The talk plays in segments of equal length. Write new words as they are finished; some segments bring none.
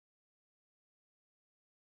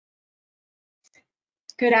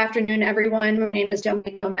Good afternoon, everyone. My name is Gemma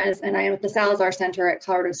Gomez, and I am at the Salazar Center at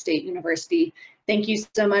Colorado State University. Thank you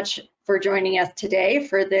so much for joining us today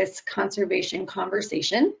for this conservation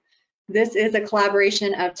conversation. This is a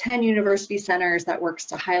collaboration of 10 university centers that works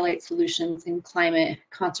to highlight solutions in climate,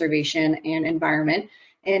 conservation, and environment.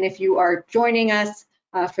 And if you are joining us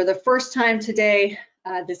for the first time today,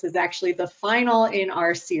 this is actually the final in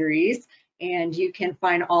our series. And you can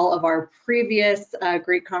find all of our previous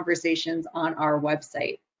great conversations on our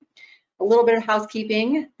website. A little bit of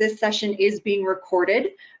housekeeping. This session is being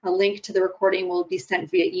recorded. A link to the recording will be sent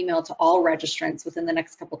via email to all registrants within the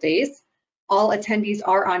next couple days. All attendees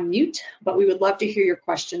are on mute, but we would love to hear your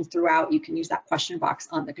questions throughout. You can use that question box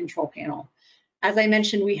on the control panel. As I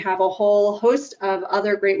mentioned, we have a whole host of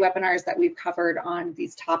other great webinars that we've covered on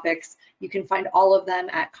these topics. You can find all of them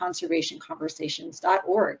at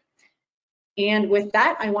conservationconversations.org. And with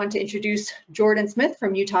that, I want to introduce Jordan Smith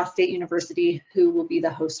from Utah State University, who will be the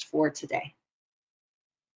host for today.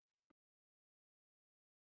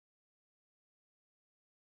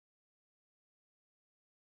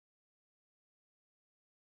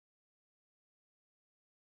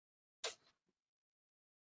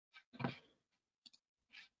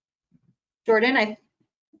 Jordan, I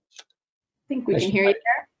think we can hear you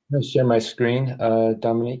there. I'll share my screen,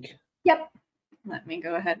 Dominique. Yep, let me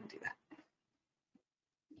go ahead and do that.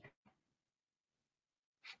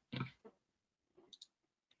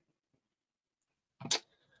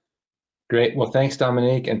 Great. Well, thanks,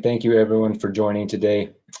 Dominique, and thank you, everyone, for joining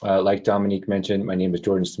today. Like Dominique mentioned, my name is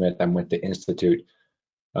Jordan Smith. I'm with the Institute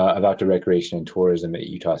of Outdoor Recreation and Tourism at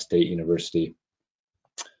Utah State University.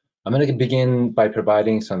 I'm going to begin by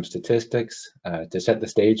providing some statistics to set the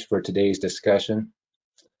stage for today's discussion.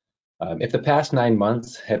 If the past 9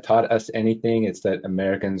 months have taught us anything, it's that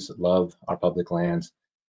Americans love our public lands.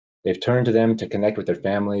 They've turned to them to connect with their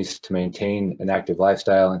families, to maintain an active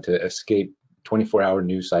lifestyle, and to escape 24-hour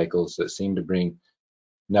news cycles that seem to bring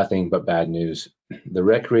nothing but bad news. The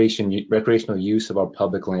recreational use of our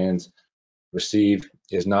public lands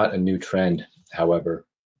is not a new trend, however.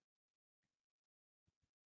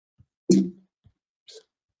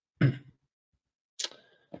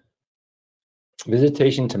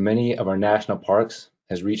 Visitation to many of our national parks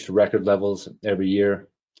has reached record levels every year.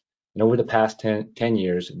 And over the past 10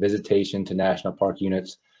 years, visitation to national park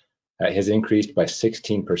units has increased by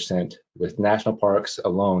 16%, with national parks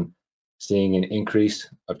alone seeing an increase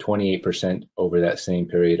of 28% over that same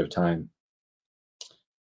period of time.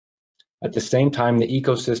 At the same time, the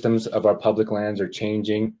ecosystems of our public lands are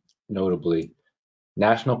changing notably.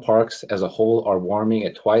 National parks as a whole are warming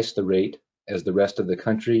at twice the rate as the rest of the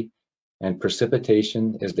country, and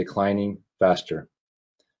precipitation is declining faster.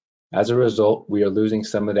 As a result, we are losing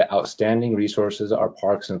some of the outstanding resources our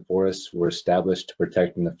parks and forests were established to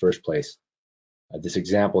protect in the first place. This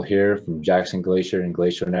example here from Jackson Glacier and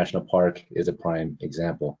Glacier National Park is a prime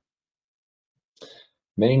example.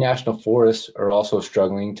 Many national forests are also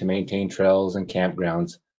struggling to maintain trails and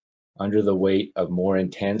campgrounds under the weight of more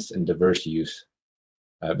intense and diverse use.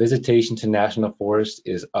 Visitation to national forests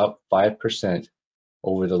is up 5%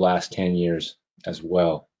 over the last 10 years as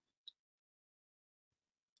well.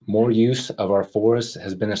 More use of our forests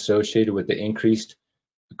has been associated with the increased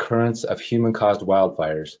occurrence of human-caused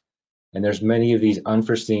wildfires, and there's many of these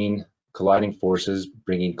unforeseen colliding forces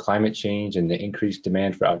bringing climate change and the increased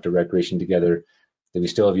demand for outdoor recreation together that we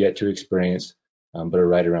still have yet to experience, but are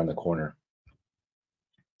right around the corner.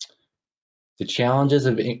 The challenges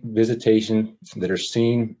of visitation that are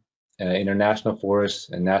seen in our national forests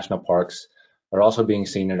and national parks are also being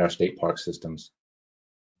seen in our state park systems.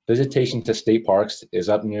 Visitation to state parks is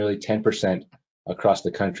up nearly 10% across the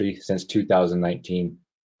country since 2019.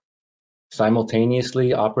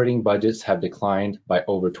 Simultaneously, operating budgets have declined by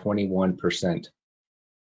over 21%.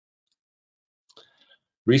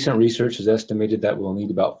 Recent research has estimated that we'll need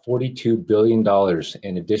about $42 billion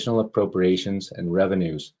in additional appropriations and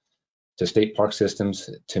revenues to state park systems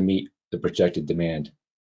to meet the projected demand.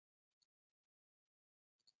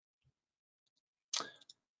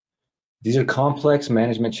 These are complex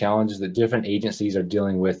management challenges that different agencies are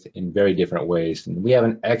dealing with in very different ways. And we have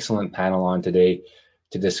an excellent panel on today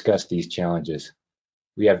to discuss these challenges.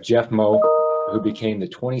 We have Jeff Moe, who became the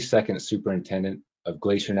 22nd superintendent of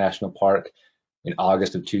Glacier National Park in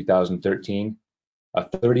August of 2013. A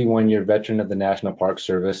 31-year veteran of the National Park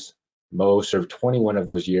Service, Moe served 21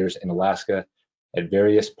 of those years in Alaska at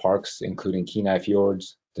various parks, including Kenai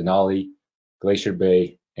Fjords, Denali, Glacier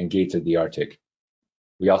Bay, and Gates of the Arctic.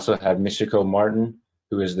 We also have Michiko Martin,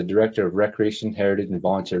 who is the Director of Recreation, Heritage, and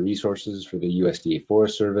Volunteer Resources for the USDA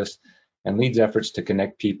Forest Service and leads efforts to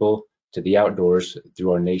connect people to the outdoors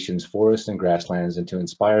through our nation's forests and grasslands and to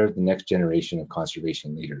inspire the next generation of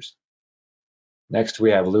conservation leaders. Next,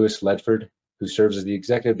 we have Louis Ledford, who serves as the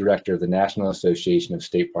Executive Director of the National Association of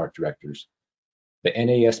State Park Directors. The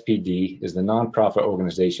NASPD is the nonprofit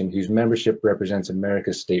organization whose membership represents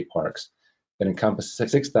America's state parks that encompass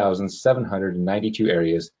 6,792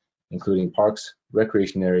 areas, including parks,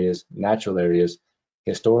 recreation areas, natural areas,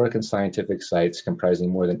 historic and scientific sites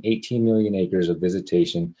comprising more than 18 million acres of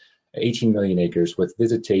visitation, 18 million acres with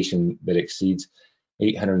visitation that exceeds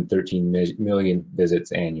 813 million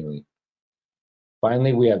visits annually.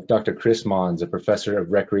 Finally, we have Dr. Chris Mons, a professor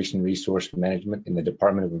of recreation resource management in the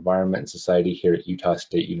Department of Environment and Society here at Utah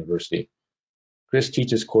State University. Chris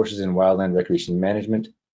teaches courses in wildland recreation management,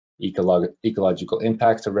 ecological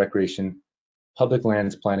impacts of recreation, public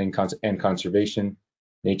lands planning and conservation,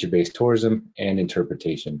 nature-based tourism, and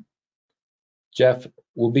interpretation. Jeff,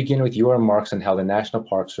 we'll begin with your remarks on how the National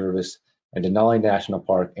Park Service and Denali National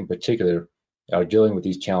Park in particular are dealing with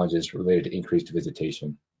these challenges related to increased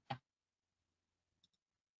visitation.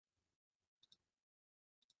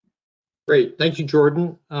 Great, thank you,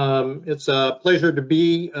 Jordan. It's a pleasure to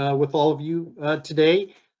be with all of you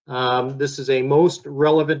today. This is a most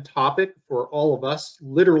relevant topic for all of us.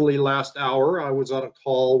 Literally last hour, I was on a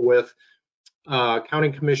call with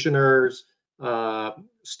county commissioners,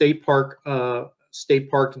 state park and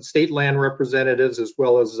state land representatives, as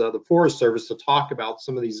well as the Forest Service to talk about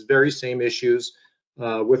some of these very same issues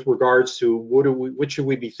with regards to what should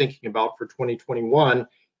we be thinking about for 2021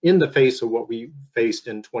 in the face of what we faced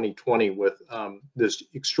in 2020 with this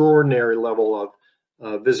extraordinary level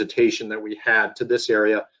of visitation that we had to this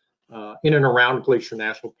area in and around Glacier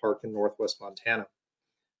National Park in Northwest Montana.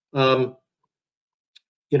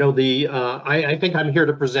 You know, I think I'm here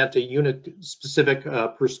to present a unit-specific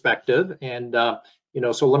perspective, and you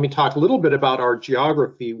know, so let me talk a little bit about our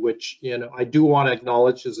geography, which I do want to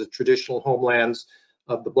acknowledge as the traditional homelands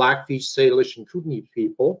of the Blackfeet, Salish, and Kootenai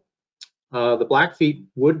people. The Blackfeet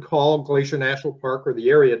would call Glacier National Park, or the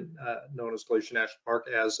area known as Glacier National Park,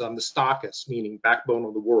 as the Stockus, meaning backbone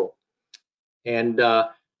of the world. And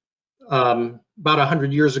about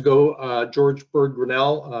 100 years ago, George Bird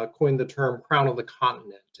Grinnell coined the term crown of the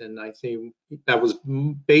continent. And I think that was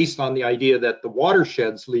based on the idea that the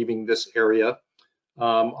watersheds leaving this area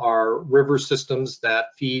are river systems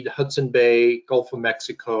that feed Hudson Bay, Gulf of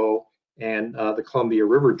Mexico, and the Columbia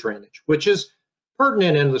River drainage, which is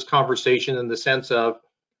pertinent in this conversation in the sense of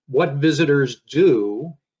what visitors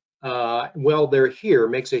do while they're here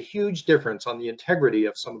makes a huge difference on the integrity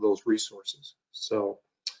of some of those resources. So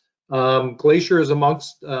Glacier is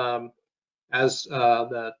amongst as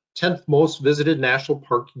the 10th most visited national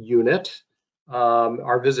park unit.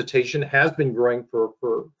 Our visitation has been growing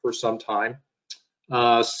for some time.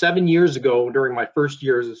 7 years ago, during my first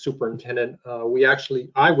year as a superintendent, I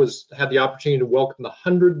had the opportunity to welcome the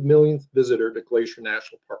 100 millionth visitor to Glacier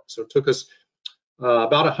National Park. So it took us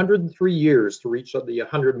about 103 years to reach the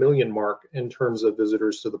 100 million mark in terms of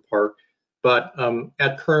visitors to the park. But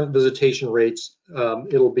at current visitation rates,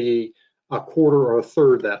 it'll be a quarter or a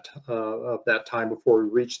third of that time before we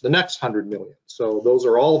reach the next 100 million. So those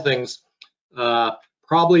are all things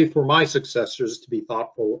probably for my successors to be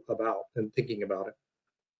thoughtful about and thinking about it.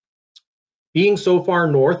 Being so far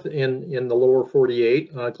north in the lower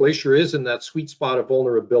 48, Glacier is in that sweet spot of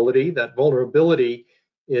vulnerability. That vulnerability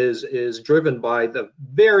is driven by the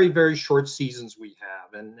very, very short seasons we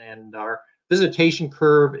have, and our visitation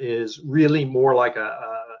curve is really more like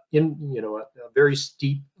a very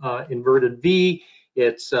steep inverted V.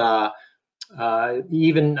 It's I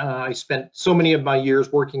spent so many of my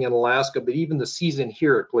years working in Alaska, but even the season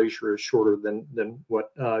here at Glacier is shorter than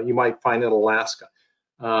what you might find in Alaska.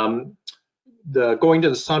 The Going to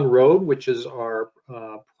the Sun Road, which is our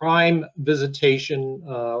prime visitation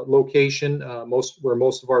location, where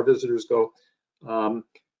most of our visitors go.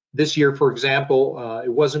 This year, for example,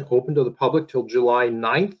 it wasn't open to the public till July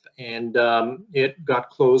 9th, and it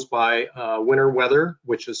got closed by winter weather,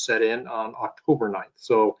 which is set in on October 9th.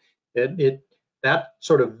 So that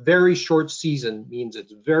sort of very short season means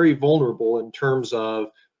it's very vulnerable in terms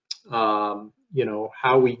of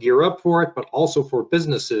how we gear up for it, but also for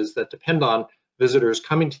businesses that depend on visitors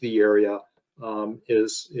coming to the area.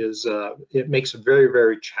 It makes it very,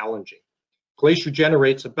 very challenging. Glacier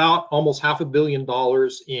generates about almost $500 million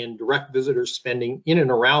in direct visitor spending in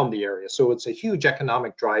and around the area, so it's a huge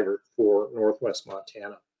economic driver for Northwest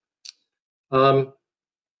Montana.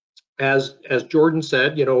 As Jordan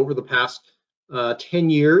said, over the past 10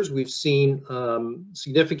 years, we've seen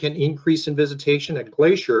significant increase in visitation at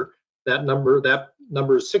Glacier. That number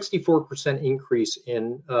is 64% increase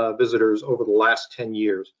in visitors over the last 10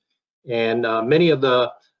 years. And many of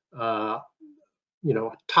the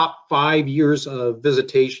top 5 years of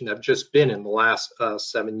visitation have just been in the last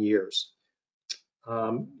 7 years.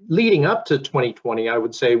 Leading up to 2020, I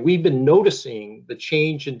would say we've been noticing the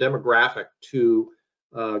change in demographic to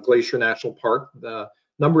Glacier National Park, the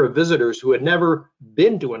number of visitors who had never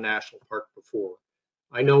been to a national park before.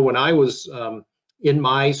 I know when I was in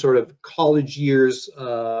my sort of college years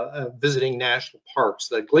visiting national parks,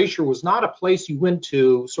 that Glacier was not a place you went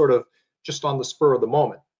to sort of just on the spur of the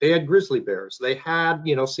moment. They had grizzly bears. They had,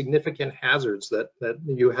 significant hazards that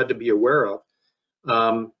you had to be aware of.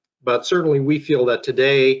 But certainly we feel that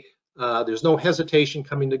today there's no hesitation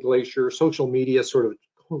coming to Glacier. Social media sort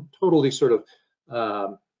of totally sort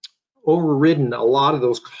of overridden a lot of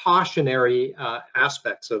those cautionary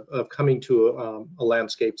aspects of coming to a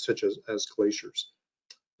landscape such as Glaciers.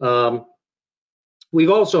 We've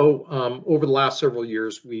also, over the last several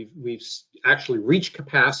years, we've actually reached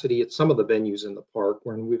capacity at some of the venues in the park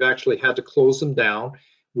when we've actually had to close them down.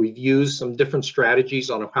 We've used some different strategies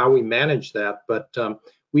on how we manage that, but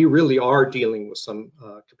we really are dealing with some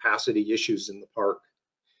capacity issues in the park.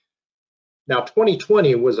 Now,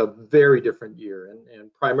 2020 was a very different year,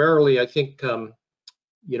 and primarily, I think,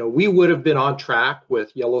 we would have been on track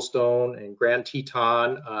with Yellowstone and Grand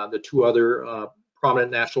Teton, the 2 other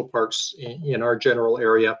prominent national parks in our general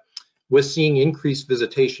area, with seeing increased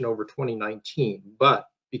visitation over 2019. But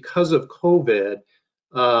because of COVID,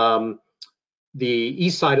 the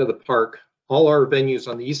east side of the park, all our venues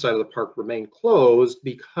on the east side of the park remained closed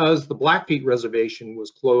because the Blackfeet Reservation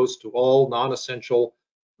was closed to all non-essential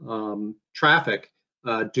traffic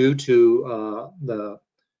due to the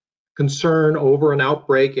concern over an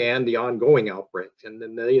outbreak and the ongoing outbreak. And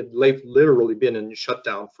then they've literally been in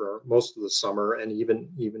shutdown for most of the summer, and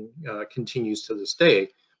even continues to this day.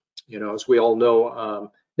 As we all know,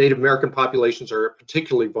 Native American populations are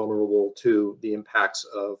particularly vulnerable to the impacts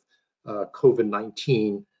of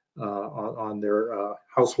COVID-19 on their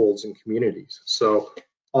households and communities. So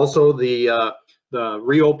also the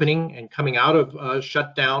reopening and coming out of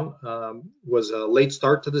shutdown was a late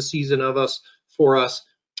start to the season for us.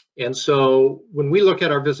 And so when we look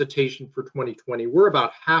at our visitation for 2020, we're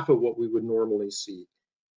about half of what we would normally see.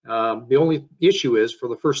 The only issue is, for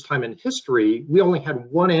the first time in history, we only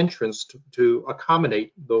had 1 entrance to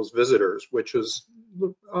accommodate those visitors, which was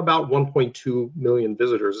about 1.2 million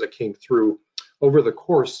visitors that came through over the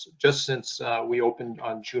course just since we opened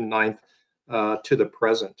on June 9th to the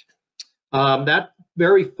present. That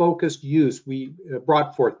very focused use, we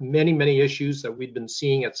brought forth many issues that we'd been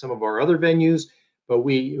seeing at some of our other venues, but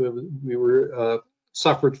we were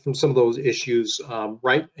suffered from some of those issues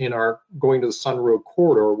right in our going to the Sun Road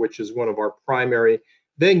corridor, which is one of our primary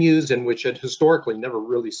venues, and which had historically never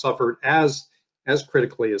really suffered as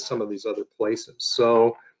critically as some of these other places.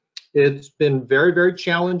 So it's been very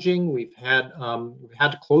challenging. We've had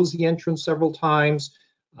to close the entrance several times.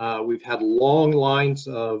 We've had long lines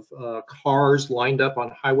of cars lined up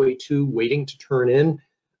on Highway 2 waiting to turn in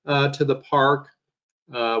to the park.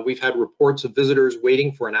 We've had reports of visitors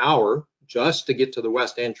waiting for an hour just to get to the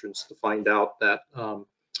west entrance to find out that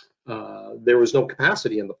there was no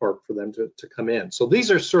capacity in the park for them to come in. So these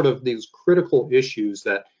are sort of these critical issues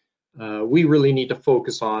that we really need to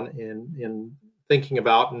focus on in thinking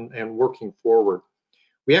about and working forward.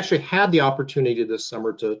 We actually had the opportunity this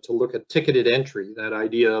summer to look at ticketed entry, that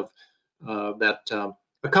idea of that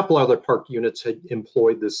a couple other park units had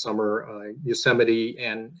employed this summer, Yosemite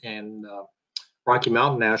and Rocky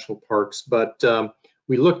Mountain National Parks. But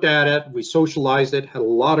we looked at it, we socialized it, had a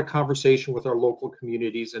lot of conversation with our local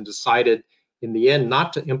communities, and decided in the end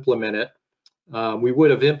not to implement it. We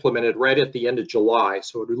would have implemented right at the end of July,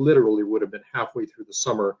 so it literally would have been halfway through the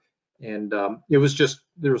summer. And it was just,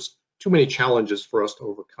 there was too many challenges for us to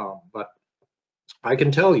overcome. But I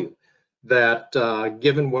can tell you that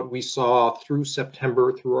given what we saw through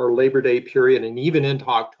September, through our Labor Day period, and even into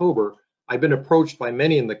October, I've been approached by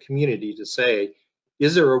many in the community to say,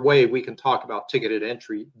 is there a way we can talk about ticketed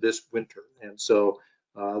entry this winter? And so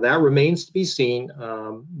that remains to be seen.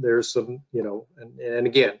 There's some, and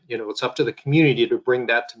again, it's up to the community to bring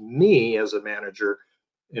that to me as a manager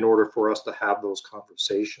in order for us to have those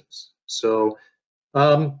conversations. So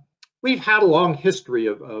we've had a long history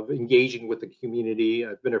of engaging with the community.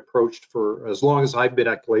 I've been approached for as long as I've been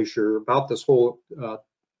at Glacier about this whole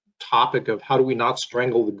topic of how do we not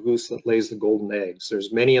strangle the goose that lays the golden eggs.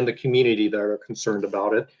 There's many in the community that are concerned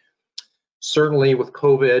about it. Certainly with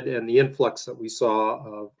COVID and the influx that we saw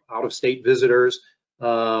of out-of-state visitors,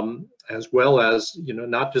 as well as,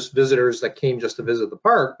 not just visitors that came just to visit the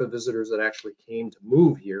park, but visitors that actually came to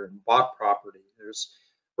move here and bought property. There's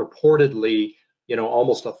reportedly,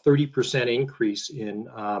 almost a 30% increase in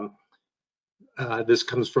this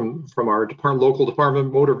comes from our local Department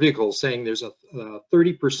of Motor Vehicles, saying there's a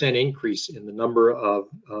 30% increase in the number of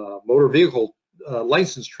motor vehicle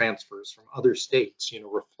license transfers from other states,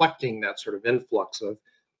 reflecting that sort of influx of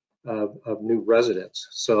new residents.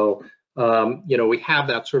 So, we have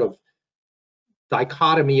that sort of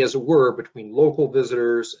dichotomy, as it were, between local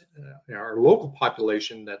visitors, our local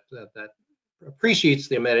population that appreciates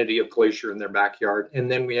the amenity of Glacier in their backyard,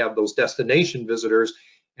 and then we have those destination visitors.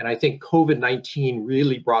 And I think COVID-19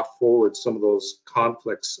 really brought forward some of those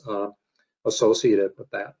conflicts associated with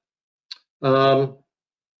that.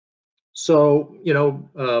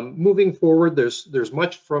 Moving forward, there's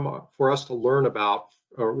much for us to learn about,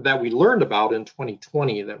 or that we learned about in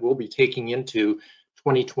 2020 that we'll be taking into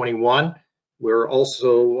 2021. We're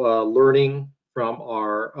also learning from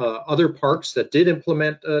our other parks that did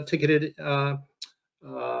implement ticketed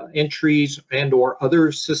entries and/or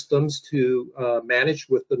other systems to manage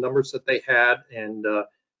with the numbers that they had. And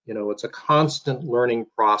it's a constant learning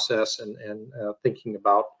process and thinking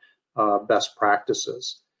about best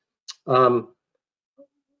practices.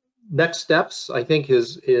 Next steps, I think,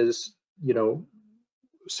 is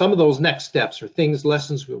some of those next steps or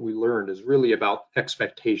lessons that we learned is really about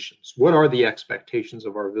expectations. What are the expectations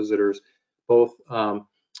of our visitors, both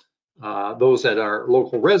those that are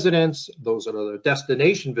local residents, those that are the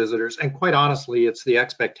destination visitors, and quite honestly, it's the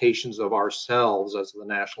expectations of ourselves as the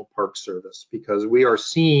National Park Service, because we are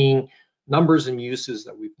seeing numbers and uses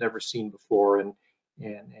that we've never seen before, and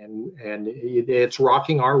it's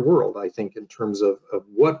rocking our world, I think, in terms of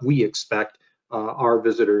what we expect our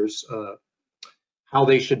visitors, how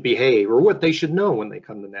they should behave, or what they should know when they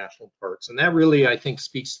come to national parks. And that really, I think,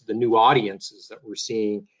 speaks to the new audiences that we're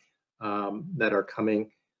seeing that are coming.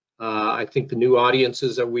 I think the new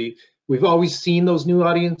audiences that we've always seen those new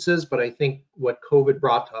audiences, but I think what COVID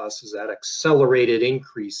brought to us is that accelerated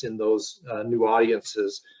increase in those new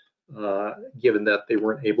audiences, given that they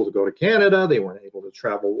weren't able to go to Canada, they weren't able to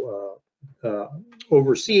travel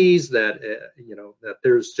overseas, that that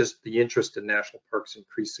there's just the interest in national parks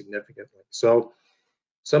increased significantly. So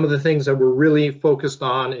some of the things that we're really focused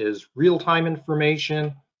on is real-time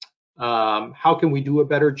information. How can we do a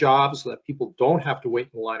better job so that people don't have to wait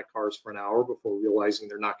in the line of cars for an hour before realizing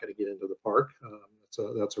they're not going to get into the park?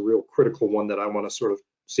 That's a real critical one that I want to sort of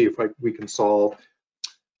see if we can solve.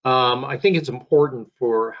 I think it's important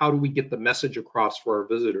for how do we get the message across for our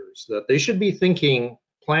visitors that they should be thinking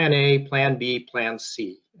plan A, plan B, plan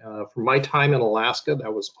C. From my time in Alaska,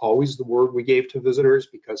 that was always the word we gave to visitors,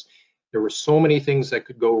 because there were so many things that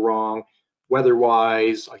could go wrong,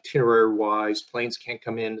 weather-wise, itinerary-wise, planes can't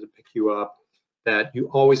come in to pick you up, that you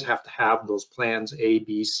always have to have those plans A,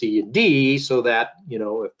 B, C, and D, so that,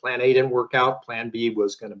 if plan A didn't work out, plan B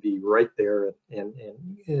was going to be right there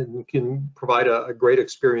and can provide a great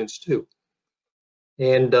experience too.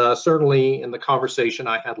 And certainly in the conversation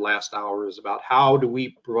I had last hour is about how do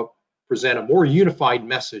we present a more unified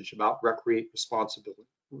message about recreate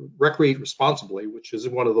responsibly, which is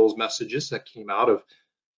one of those messages that came out of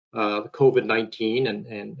the COVID-19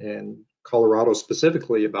 and Colorado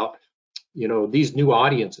specifically about, these new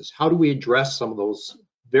audiences. How do we address some of those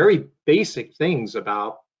very basic things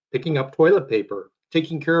about picking up toilet paper,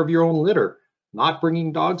 taking care of your own litter, not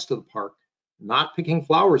bringing dogs to the park, not picking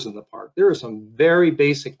flowers in the park? There are some very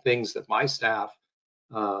basic things that my staff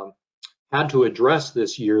had to address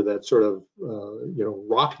this year that sort of,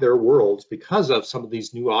 rocked their worlds because of some of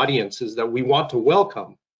these new audiences that we want to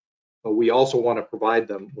welcome, but we also want to provide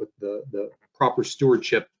them with the proper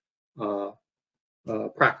stewardship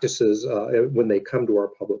practices when they come to our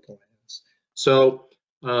public lands. So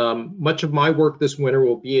much of my work this winter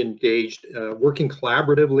will be engaged, working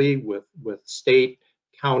collaboratively with state,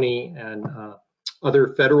 county, and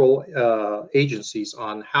other federal agencies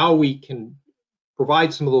on how we can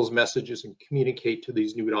provide some of those messages and communicate to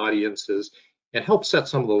these new audiences and help set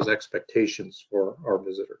some of those expectations for our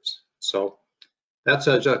visitors. So that's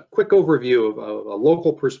a quick overview of a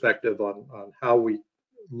local perspective on how we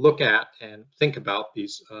look at and think about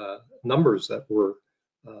these numbers that we're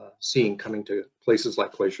seeing coming to places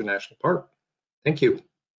like Glacier National Park. Thank you.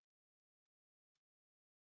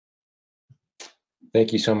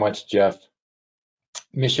 Thank you so much, Jeff.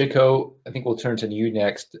 Michiko, I think we'll turn to you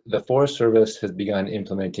next. The Forest Service has begun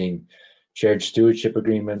implementing shared stewardship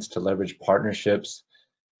agreements to leverage partnerships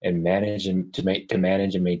and manage and to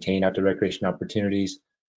manage and maintain outdoor recreation opportunities.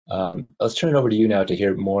 Let's turn it over to you now to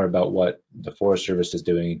hear more about what the Forest Service is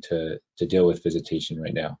doing to deal with visitation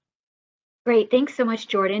right now. Great, thanks so much,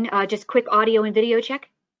 Jordan. Just quick audio and video check.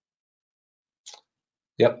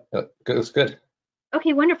 Yep, that's good.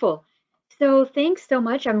 Okay, wonderful. So thanks so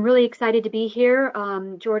much. I'm really excited to be here.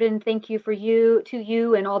 Jordan, thank you to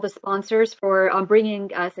you and all the sponsors for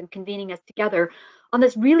bringing us and convening us together on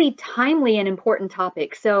this really timely and important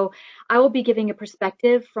topic. So I will be giving a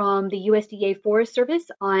perspective from the USDA Forest Service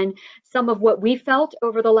on some of what we felt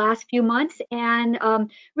over the last few months, and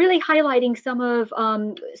really highlighting some of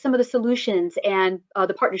the solutions and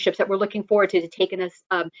the partnerships that we're looking forward to taking us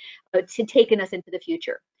into the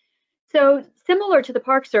future. So similar to the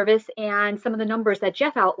Park Service and some of the numbers that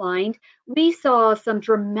Jeff outlined, we saw some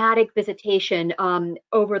dramatic visitation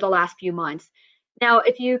over the last few months. Now,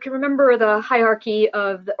 if you can remember the hierarchy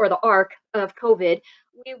or the arc of COVID,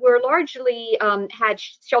 we were largely had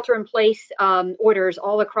shelter-in-place orders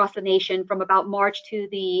all across the nation from about March to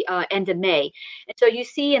the end of May. And so you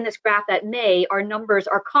see in this graph that May, our numbers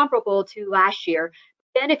are comparable to last year.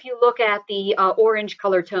 Then if you look at the orange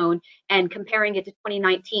color tone and comparing it to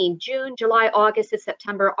 2019, June, July, August, and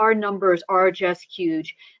September, our numbers are just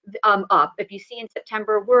huge up. If you see in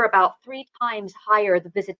September, we're about 3 times higher the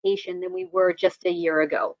visitation than we were just a year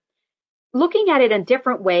ago. Looking at it a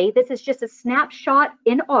different way, this is just a snapshot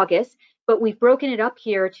in August, but we've broken it up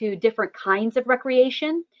here to different kinds of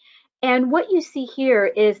recreation. And what you see here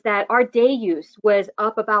is that our day use was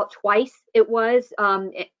up about twice it was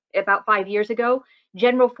about 5 years ago.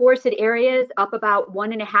 General forested areas up about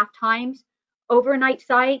 1.5 times. Overnight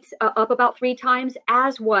sites up about 3 times,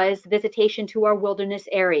 as was visitation to our wilderness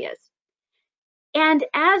areas. And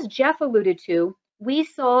as Jeff alluded to, we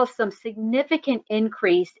saw some significant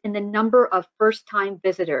increase in the number of first-time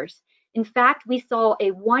visitors. In fact, we saw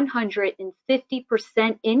a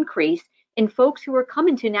 150% increase in folks who are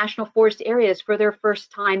coming to national forest areas for their first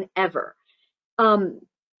time ever.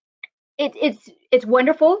 It's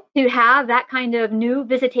wonderful to have that kind of new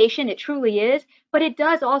visitation. It truly is, but it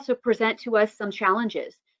does also present to us some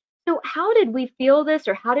challenges. So how did we feel this,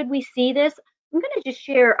 or how did we see this? I'm going to just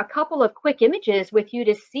share a couple of quick images with you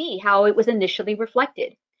to see how it was initially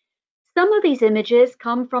reflected. Some of these images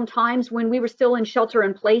come from times when we were still in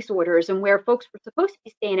shelter-in-place orders and where folks were supposed to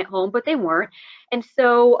be staying at home, but they weren't. And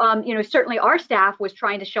so, certainly our staff was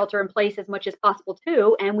trying to shelter in place as much as possible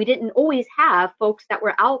too, and we didn't always have folks that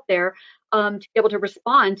were out there to be able to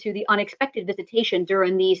respond to the unexpected visitation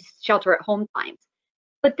during these shelter-at-home times.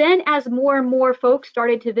 But then as more and more folks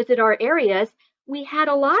started to visit our areas, we had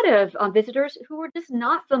a lot of visitors who were just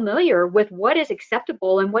not familiar with what is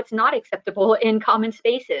acceptable and what's not acceptable in common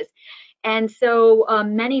spaces. And so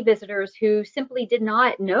many visitors who simply did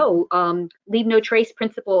not know leave no trace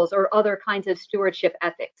principles or other kinds of stewardship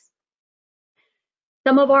ethics.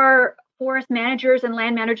 Some of our forest managers and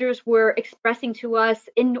land managers were expressing to us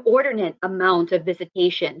inordinate amount of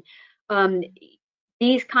visitation.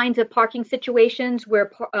 These kinds of parking situations where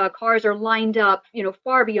cars are lined up,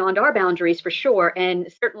 far beyond our boundaries for sure,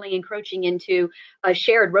 and certainly encroaching into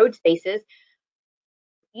shared road spaces.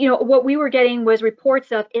 What we were getting was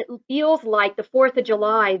reports of it feels like the 4th of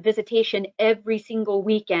July visitation every single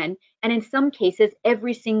weekend, and in some cases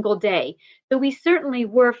every single day. So we certainly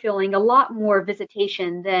were feeling a lot more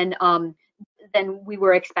visitation than we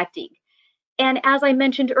were expecting. And as I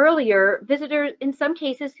mentioned earlier, visitors in some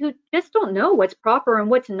cases who just don't know what's proper and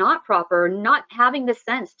what's not proper, not having the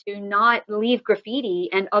sense to not leave graffiti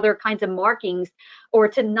and other kinds of markings, or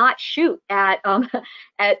to not shoot at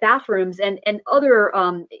bathrooms and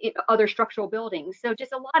other structural buildings. So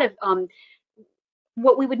just a lot of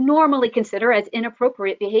what we would normally consider as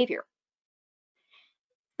inappropriate behavior.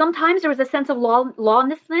 Sometimes there was a sense of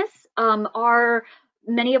lawlessness.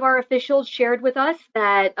 Many of our officials shared with us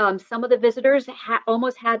that some of the visitors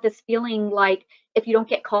almost had this feeling like, if you don't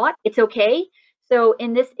get caught, it's okay. So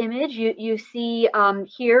in this image, you see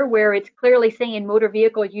here where it's clearly saying motor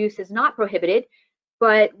vehicle use is not prohibited,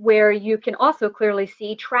 but where you can also clearly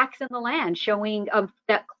see tracks in the land showing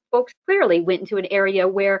that folks clearly went into an area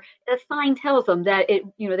where a sign tells them that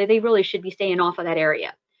they really should be staying off of that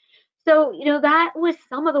area. So, that was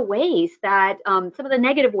some of the ways that, some of the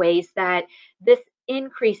negative ways that this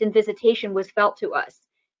increase in visitation was felt to us.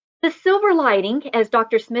 The silver lining, as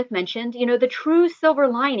Dr. Smith mentioned, the true silver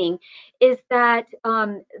lining is that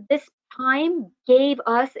this time gave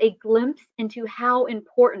us a glimpse into how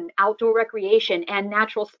important outdoor recreation and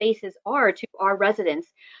natural spaces are to our residents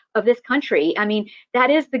of this country. I mean, that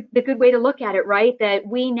is the good way to look at it, right? That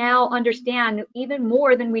we now understand even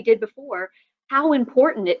more than we did before how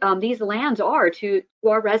important these lands are to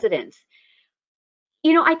our residents.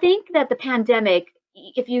 I think that the pandemic,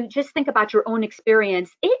 if you just think about your own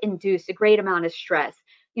experience, it induced a great amount of stress.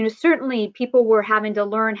 Certainly people were having to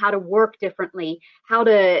learn how to work differently, how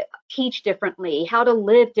to teach differently, how to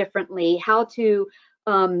live differently, how to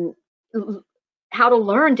how to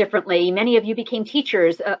learn differently. Many of you became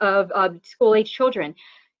teachers of school-age children.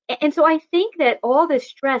 And so I think that all this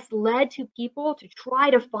stress led to people to try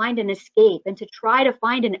to find an escape and to try to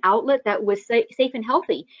find an outlet that was safe and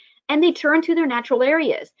healthy. And they turned to their natural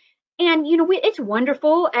areas. And, you know, it's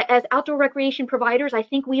wonderful as outdoor recreation providers. I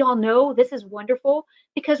think we all know this is wonderful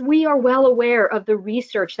because we are well aware of the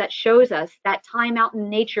research that shows us that time out in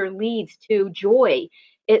nature leads to joy.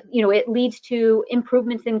 It leads to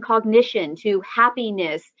improvements in cognition, to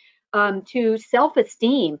happiness, to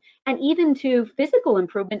self-esteem, and even to physical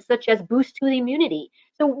improvements such as boost to the immunity.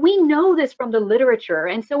 So we know this from the literature,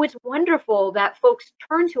 and so it's wonderful that folks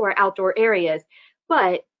turn to our outdoor areas,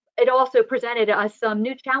 but it also presented us some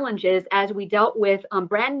new challenges as we dealt with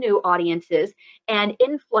brand new audiences and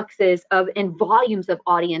influxes of and volumes of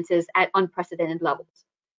audiences at unprecedented levels.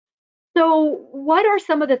 So what are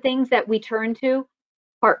some of the things that we turn to?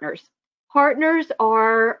 Partners. Partners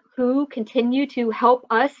are who continue to help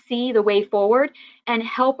us see the way forward and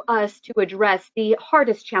help us to address the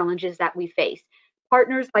hardest challenges that we face.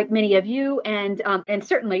 Partners like many of you and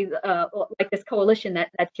certainly like this coalition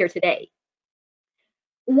that's here today.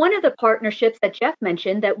 One of the partnerships that Jeff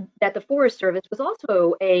mentioned that the Forest Service was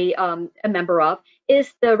also a member of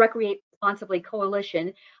is the Recreate Responsibly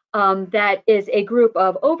Coalition. That is a group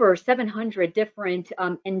of over 700 different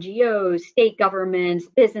NGOs, state governments,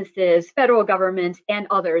 businesses, federal governments, and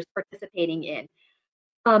others participating in.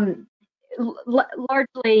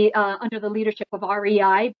 Largely under the leadership of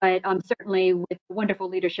REI, but certainly with the wonderful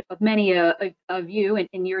leadership of many of you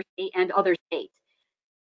in your state and other states.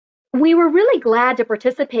 We were really glad to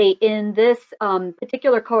participate in this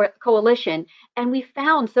particular coalition, and we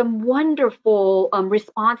found some wonderful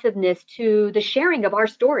responsiveness to the sharing of our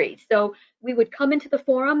stories. So we would come into the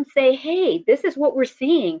forum, say, hey, this is what we're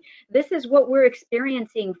seeing. This is what we're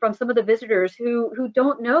experiencing from some of the visitors who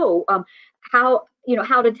don't know how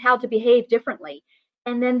to behave differently.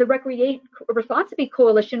 And then the Recreate Responsibly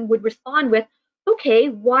Coalition would respond with, okay,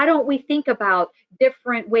 why don't we think about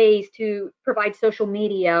different ways to provide social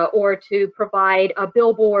media or to provide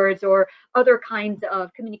billboards or other kinds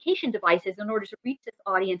of communication devices in order to reach this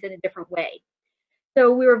audience in a different way.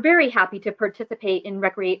 So we were very happy to participate in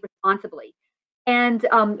Recreate Responsibly. And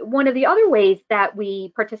one of the other ways that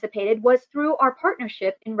we participated was through our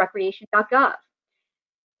partnership in recreation.gov.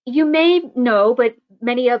 You may know, but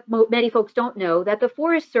many folks don't know, that the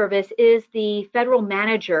Forest Service is the federal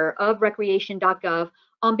manager of recreation.gov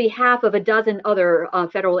on behalf of a dozen other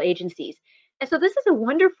federal agencies. And so this is a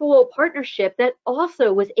wonderful partnership that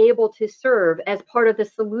also was able to serve as part of the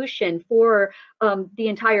solution for the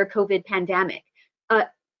entire COVID pandemic.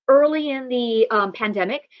 Early in the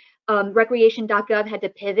pandemic, recreation.gov had to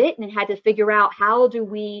pivot and had to figure out how do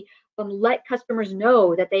we let customers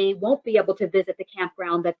know that they won't be able to visit the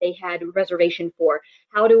campground that they had a reservation for.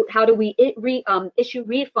 How do we issue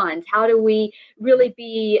refunds? How do we really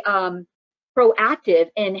be proactive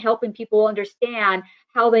in helping people understand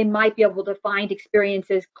how they might be able to find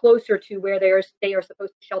experiences closer to where they are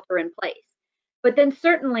supposed to shelter in place? But then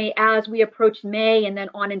certainly as we approached May and then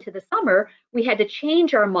on into the summer, we had to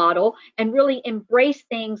change our model and really embrace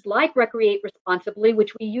things like Recreate Responsibly,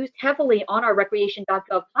 which we used heavily on our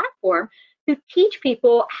recreation.gov platform to teach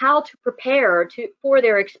people how to prepare for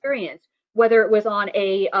their experience, whether it was on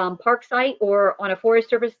a park site or on a Forest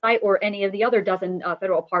Service site or any of the other dozen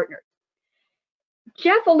federal partners.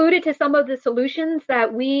 Jeff alluded to some of the solutions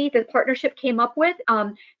that the partnership came up with.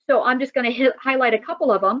 So I'm just going to highlight a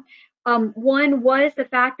couple of them. One was the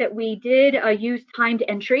fact that we did use timed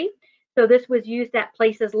entry. So this was used at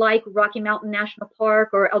places like Rocky Mountain National Park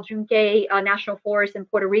or El Yunque National Forest in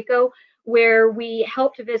Puerto Rico, where we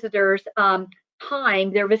helped visitors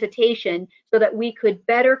time their visitation so that we could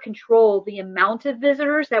better control the amount of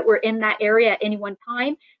visitors that were in that area at any one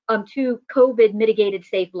time to COVID mitigated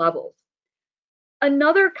safe levels.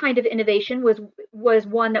 Another kind of innovation was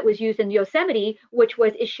one that was used in Yosemite, which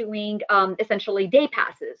was issuing essentially day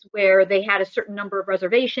passes, where they had a certain number of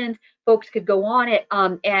reservations. Folks could go on it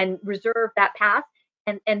and reserve that pass,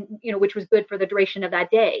 and which was good for the duration of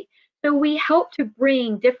that day. So we helped to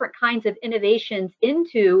bring different kinds of innovations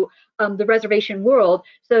into the reservation world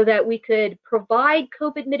so that we could provide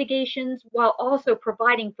COVID mitigations while also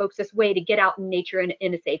providing folks this way to get out in nature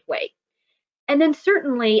in a safe way. And then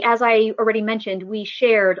certainly, as I already mentioned, we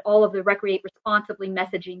shared all of the Recreate Responsibly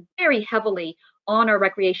messaging very heavily on our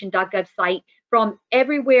recreation.gov site from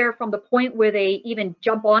everywhere from the point where they even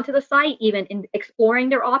jump onto the site, even in exploring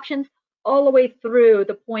their options, all the way through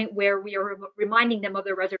the point where we are reminding them of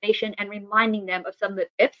their reservation and reminding them of some of the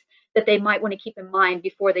tips that they might want to keep in mind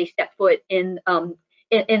before they step foot in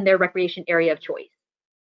their recreation area of choice.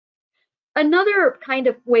 Another kind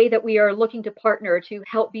of way that we are looking to partner to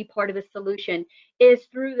help be part of the solution is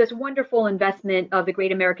through this wonderful investment of the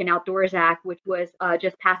Great American Outdoors Act, which was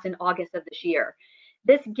just passed in August of this year.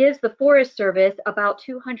 This gives the Forest Service about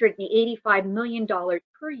 $285 million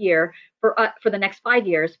per year for the next 5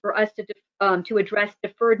 years for us to address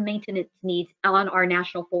deferred maintenance needs on our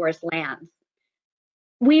national forest lands.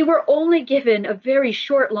 We were only given a very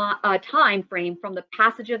short time frame from the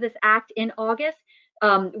passage of this act in August.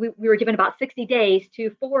 We were given about 60 days to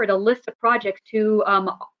forward a list of projects to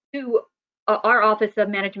our Office of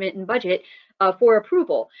Management and Budget for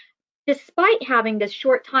approval. Despite having this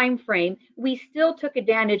short time frame, we still took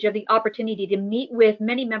advantage of the opportunity to meet with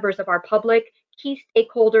many members of our public, key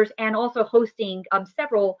stakeholders, and also hosting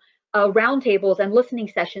several roundtables and listening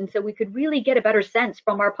sessions so we could really get a better sense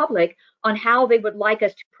from our public on how they would like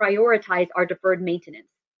us to prioritize our deferred maintenance.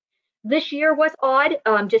 This year was odd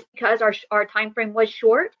just because our time frame was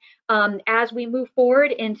short. As we move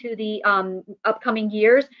forward into the upcoming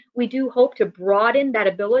years, we do hope to broaden that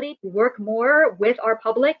ability to work more with our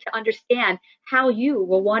public to understand how you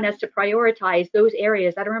will want us to prioritize those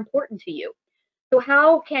areas that are important to you. So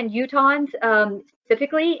how can Utahns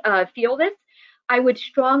specifically feel this? I would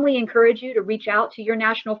strongly encourage you to reach out to your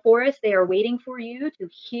national forest. They are waiting for you to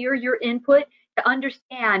hear your input, to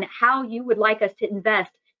understand how you would like us to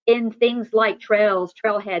invest in things like trails,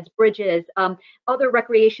 trailheads, bridges, other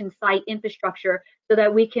recreation site infrastructure, so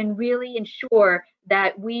that we can really ensure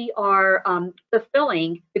that we are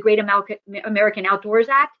fulfilling the Great American Outdoors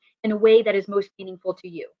Act in a way that is most meaningful to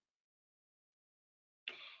you.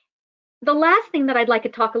 The last thing that I'd like to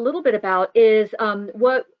talk a little bit about is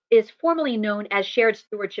what is formally known as shared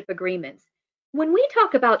stewardship agreements. When we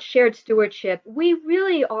talk about shared stewardship, we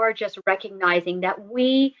really are just recognizing that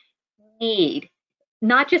we need,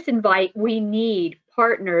 not just invite, we need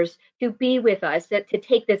partners to be with us, to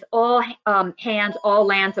take this all hands, all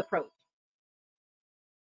lands approach.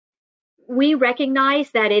 We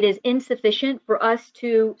recognize that it is insufficient for us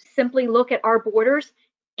to simply look at our borders,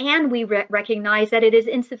 and we recognize that it is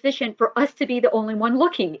insufficient for us to be the only one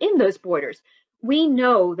looking in those borders. We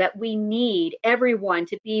know that we need everyone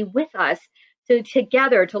to be with us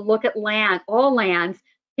together to look at all lands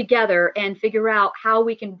together and figure out how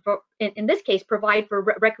we can, in this case, provide for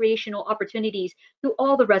recreational opportunities to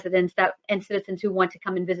all the residents and citizens who want to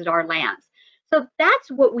come and visit our lands. So that's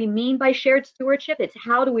what we mean by shared stewardship. It's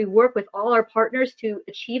how do we work with all our partners to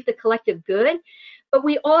achieve the collective good. But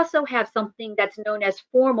we also have something that's known as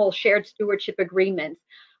formal shared stewardship agreements.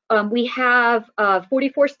 We have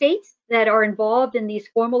 44 states that are involved in these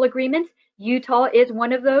formal agreements. Utah is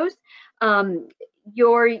one of those.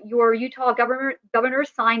 Your Utah governor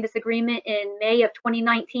signed this agreement in May of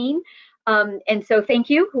 2019. And so thank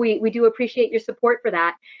you. We do appreciate your support for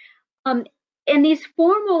that. And these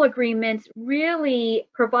formal agreements really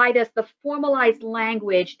provide us the formalized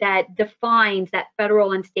language that defines that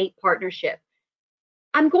federal and state partnership.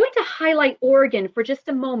 I'm going to highlight Oregon for just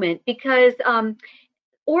a moment because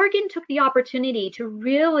Oregon took the opportunity to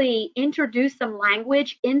really introduce some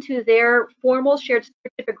language into their formal shared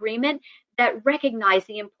stewardship agreement that recognized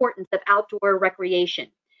the importance of outdoor recreation.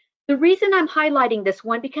 The reason I'm highlighting this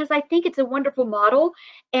one, because I think it's a wonderful model,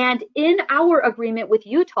 and in our agreement with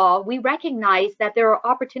Utah, we recognize that there are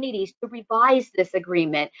opportunities to revise this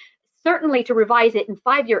agreement, certainly to revise it in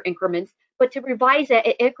 5-year increments, but to revise it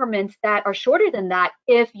in increments that are shorter than that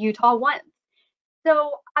if Utah wants.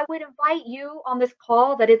 So I would invite you on this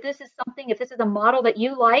call that if this is a model that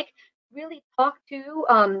you like, really talk to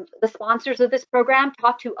the sponsors of this program,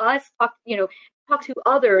 talk to us, talk to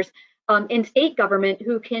others in state government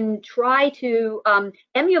who can try to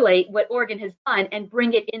emulate what Oregon has done and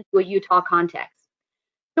bring it into a Utah context.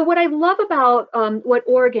 So what I love about what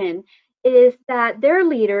Oregon is that their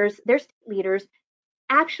state leaders,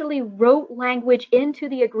 actually wrote language into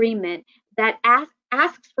the agreement that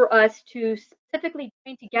asks for us to specifically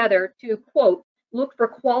join together to, quote, look for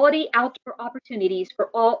quality outdoor opportunities for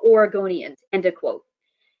all Oregonians, end of quote.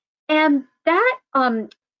 And that,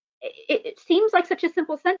 it seems like such a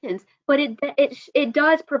simple sentence, but it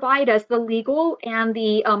does provide us the legal and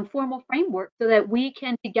the formal framework so that we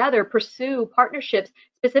can together pursue partnerships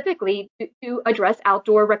specifically to address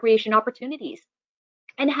outdoor recreation opportunities.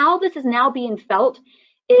 And how this is now being felt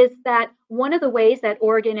is that one of the ways that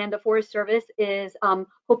Oregon and the Forest Service is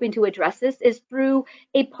hoping to address this is through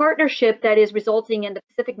a partnership that is resulting in the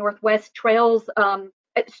Pacific Northwest Trails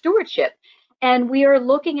stewardship. And we are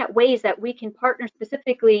looking at ways that we can partner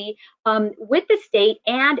specifically with the state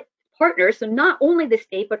and partners, so not only the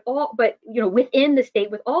state, but within the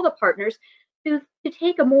state with all the partners to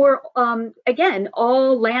take a more, again,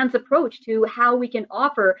 all lands approach to how we can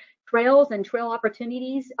offer trails and trail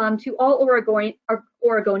opportunities to all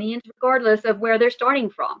Oregonians, regardless of where they're starting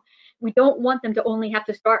from. We don't want them to only have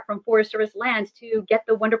to start from Forest Service lands to get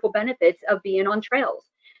the wonderful benefits of being on trails.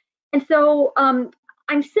 And so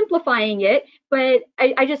I'm simplifying it, but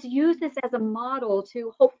I just use this as a model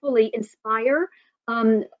to hopefully inspire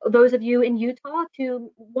those of you in Utah to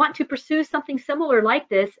want to pursue something similar like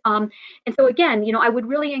this. And so again, I would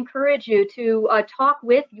really encourage you to talk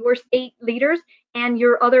with your state leaders and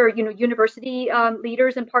your other, university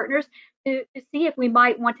leaders and partners to see if we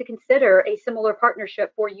might want to consider a similar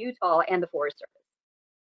partnership for Utah and the Forest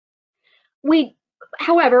Service.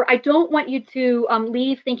 However, I don't want you to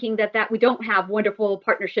leave thinking that we don't have wonderful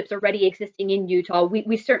partnerships already existing in Utah.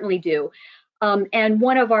 We certainly do. And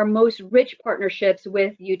one of our most rich partnerships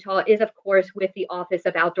with Utah is, of course, with the Office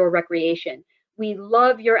of Outdoor Recreation. We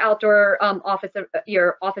love your Office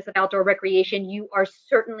of Outdoor Recreation. You are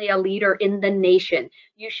certainly a leader in the nation.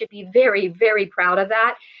 You should be very, very proud of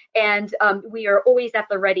that. And we are always at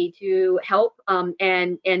the ready to help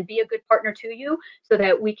and be a good partner to you so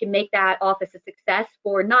that we can make that office a success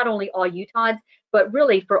for not only all Utahns, but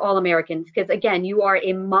really for all Americans. Because again, you are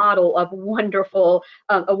a model of a wonderful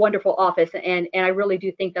office. And I really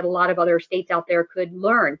do think that a lot of other states out there could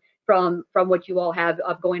learn from what you all have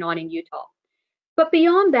going on in Utah. But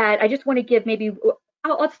beyond that, I just want to give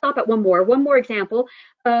I'll stop at one more example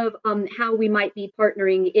of how we might be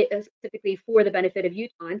partnering specifically for the benefit of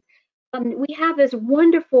Utahns. We have this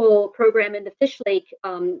wonderful program in the Fish Lake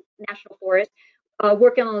National Forest,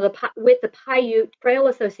 working on with the Paiute Trail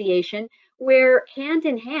Association, where hand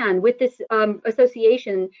in hand with this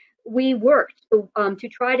association, we worked to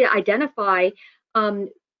try to identify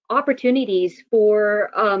opportunities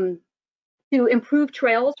for to improve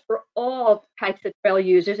trails for all types of trail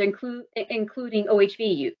users, including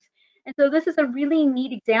OHV use. And so this is a really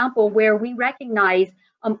neat example where we recognize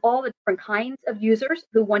all the different kinds of users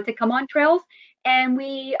who want to come on trails, and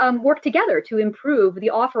we work together to improve the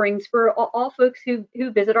offerings for all folks who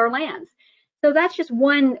visit our lands. So that's just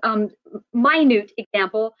one minute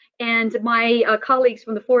example, and my colleagues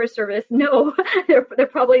from the Forest Service know they're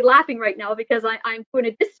probably laughing right now because I'm doing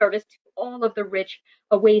a disservice to all of the rich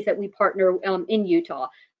ways that we partner in Utah.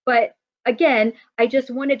 But again, I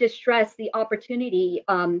just wanted to stress the opportunity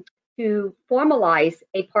to formalize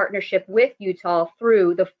a partnership with Utah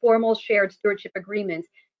through the formal shared stewardship agreements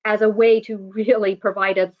as a way to really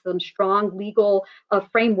provide us some strong legal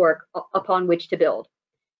framework upon which to build.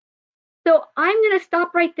 So I'm going to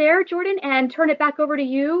stop right there, Jordan, and turn it back over to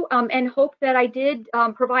you, and hope that I did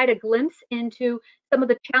provide a glimpse into some of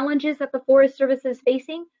the challenges that the Forest Service is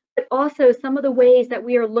facing, but also some of the ways that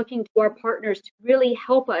we are looking to our partners to really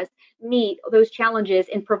help us meet those challenges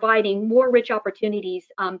in providing more rich opportunities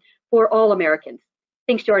for all Americans.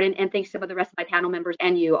 Thanks, Jordan, and thanks to some of the rest of my panel members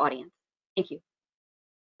and you, audience. Thank you.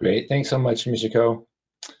 Great. Thanks so much, Michiko.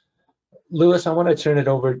 Louis, I want to turn it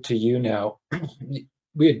over to you now.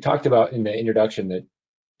 We had talked about in the introduction that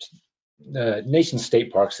the nation's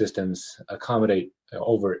state park systems accommodate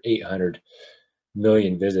over 800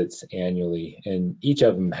 million visits annually, and each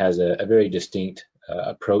of them has a very distinct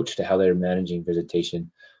approach to how they're managing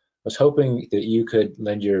visitation. I was hoping that you could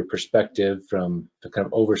lend your perspective from kind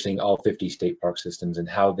of overseeing all 50 state park systems and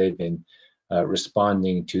how they've been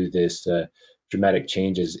responding to this dramatic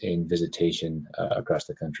changes in visitation across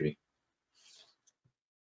the country.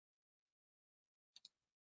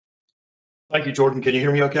 Thank you, Jordan. Can you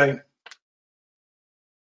hear me okay?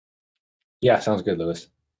 Yeah, sounds good, Louis.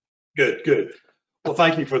 Good, good. Well,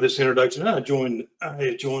 thank you for this introduction. I join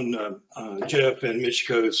Jeff and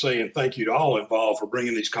Michiko in saying thank you to all involved for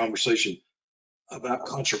bringing these conversations about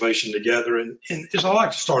conservation together. And as I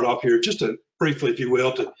like to start off here, just to briefly, if you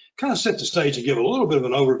will, to kind of set the stage and give a little bit of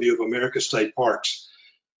an overview of America's state parks.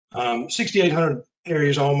 6,800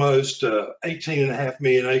 areas almost, 18.5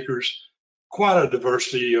 million acres. Quite a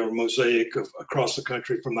diversity or mosaic across the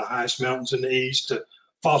country, from the highest mountains in the east to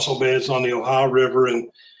fossil beds on the Ohio River and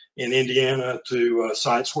in Indiana to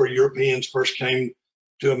sites where Europeans first came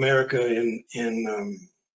to America in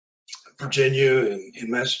Virginia and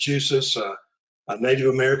in Massachusetts, a Native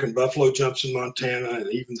American buffalo jumps in Montana,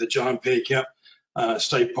 and even the John Pennekamp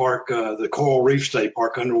State Park, the Coral Reef State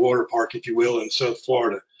Park, underwater park, if you will, in South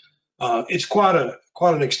Florida. It's quite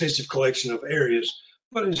an extensive collection of areas.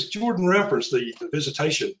 But as Jordan referenced, the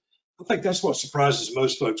visitation, I think that's what surprises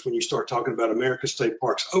most folks when you start talking about America's state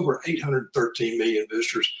parks. Over 813 million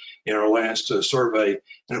visitors in our last survey.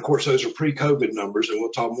 And of course, those are pre-COVID numbers, and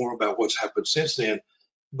we'll talk more about what's happened since then.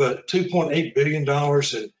 But $2.8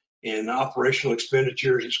 billion in operational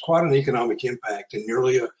expenditures is quite an economic impact, and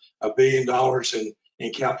nearly $1 billion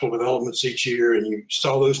in capital developments each year, and you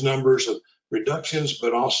saw those numbers of reductions,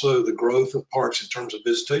 but also the growth of parks in terms of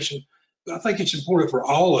visitation. But I think it's important for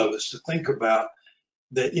all of us to think about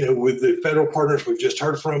that, with the federal partners we've just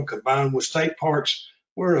heard from, combined with state parks,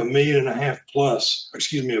 we're $1.5 million plus,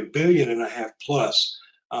 $1.5 billion plus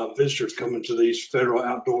visitors coming to these federal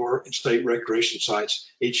outdoor and state recreation sites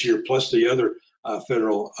each year, plus the other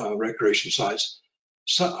federal recreation sites.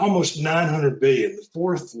 So almost 900 billion, the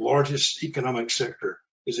fourth largest economic sector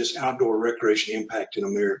is this outdoor recreation impact in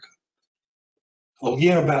America.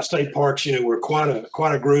 Again, about state parks, we're quite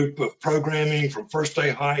a group of programming, from first day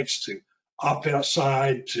hikes to opt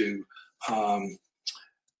outside to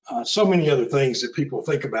so many other things that people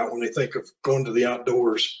think about when they think of going to the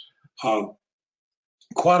outdoors.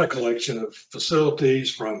 Quite a collection of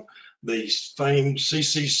facilities, from the famed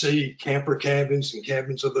CCC camper cabins and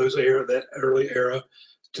cabins of that early era,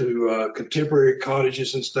 to contemporary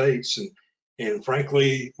cottages and states, and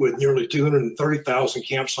frankly, with nearly 230,000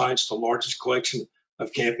 campsites, the largest collection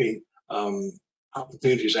of camping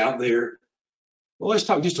opportunities out there. Well, let's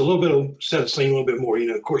talk just a little bit, set the scene a little bit more.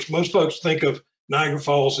 Of course, most folks think of Niagara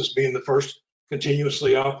Falls as being the first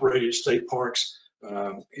continuously operated state parks.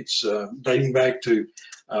 It's dating back to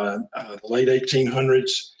the late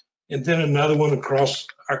 1800s. And then another one across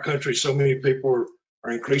our country, so many people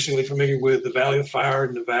are increasingly familiar with, the Valley of Fire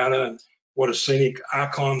in Nevada, and what a scenic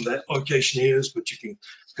icon that location is. But you can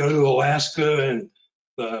go to Alaska and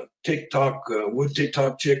the Wood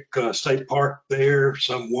Tick-Tock Chick State Park there,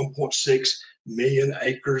 some 1.6 million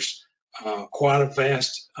acres, quite a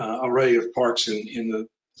vast array of parks in the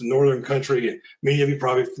northern country. And many of you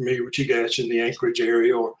probably familiar with Chigash in the Anchorage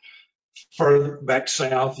area, or further back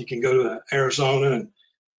south, you can go to Arizona, and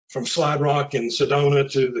from Slide Rock and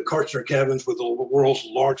Sedona to the Kartchner Cabins with the world's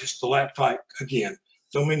largest stalactite. Again,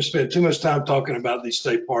 don't mean to spend too much time talking about these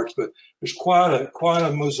state parks, but there's quite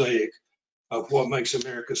a mosaic of what makes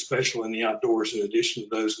America special in the outdoors, in addition to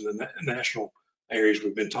those in the national areas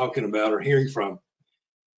we've been talking about or hearing from.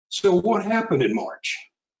 So what happened in March?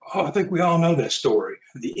 Oh, I think we all know that story.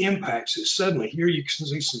 The impacts is suddenly, here you can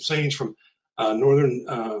see some scenes from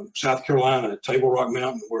northern South Carolina, Table Rock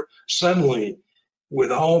Mountain, where suddenly, with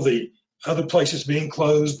all the other places being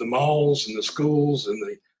closed, the malls and the schools and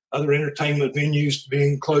the other entertainment venues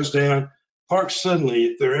being closed down, parks suddenly,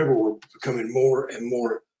 if they're ever, were becoming more and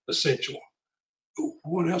more essential.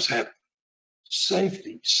 What else happened?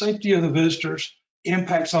 Safety of the visitors,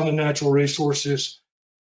 impacts on the natural resources.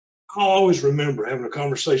 I'll always remember having a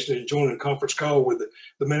conversation and joining a conference call with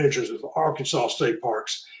the managers of Arkansas State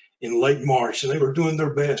Parks in late March, and they were doing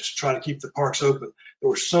their best to try to keep the parks open. There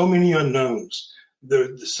were so many unknowns.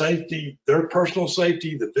 The safety, their personal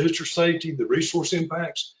safety, the visitor safety, the resource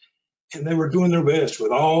impacts, and they were doing their best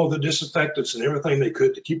with all the disinfectants and everything they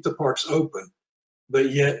could to keep the parks open.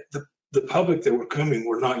 But yet the public that were coming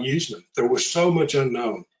were not using them. There was so much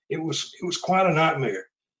unknown. It was quite a nightmare.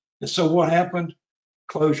 And so what happened?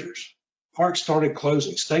 Closures. Parks started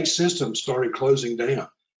closing. State systems started closing down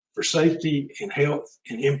for safety and health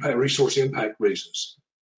and impact, resource impact reasons.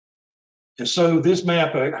 And so this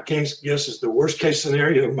map, I can't guess, is the worst case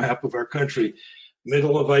scenario map of our country,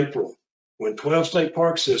 middle of April, when 12 state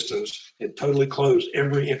park systems had totally closed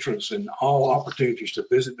every entrance and all opportunities to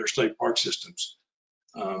visit their state park systems.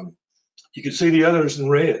 You can see the others in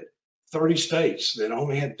red, 30 states that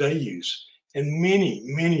only had day use. And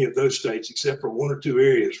many of those states, except for one or two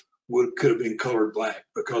areas, could have been colored black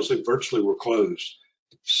because they virtually were closed.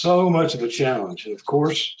 So much of a challenge. And of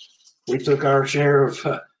course, we took our share of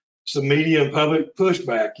some media and public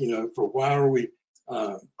pushback, for why are we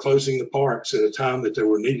closing the parks at a time that they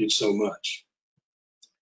were needed so much.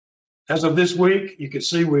 As of this week, you can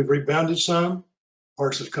see we've rebounded some.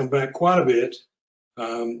 Parks have come back quite a bit.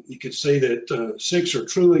 You can see that 6 are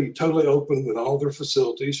totally open with all their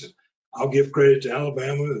facilities. And I'll give credit to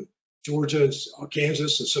Alabama and Georgia and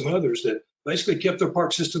Kansas and some others that basically kept their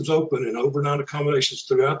park systems open and overnight accommodations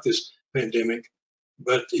throughout this pandemic.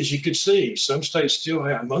 But as you can see,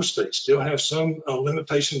 most states still have some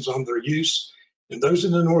limitations on their use. And those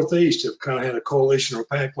in the Northeast have kind of had a coalition or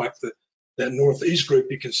pact like that Northeast group.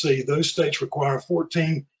 You can see those states require a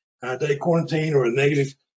 14-day quarantine or a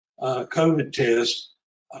negative COVID test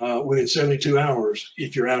within 72 hours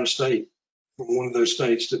if you're out of state from one of those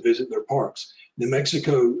states to visit their parks. New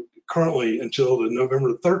Mexico currently, until the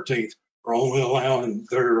November 13th, are only allowing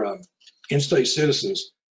their in-state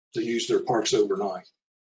citizens to use their parks overnight.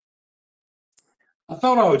 I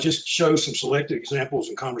thought I would just show some selected examples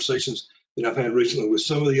and conversations that I've had recently with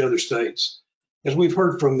some of the other states. As we've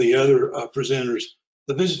heard from the other presenters,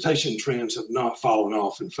 the visitation trends have not fallen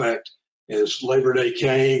off. In fact, as Labor Day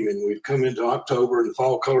came and we've come into October and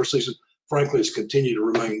fall color season, frankly, it's continued to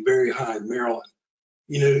remain very high in Maryland.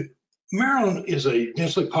 You know, Maryland is a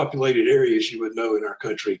densely populated area, as you would know, in our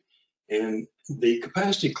country, and the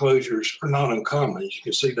capacity closures are not uncommon. As you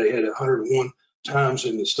can see, they had 101 times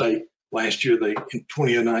in the state last year, in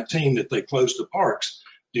 2019, that they closed the parks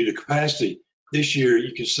due to capacity. This year,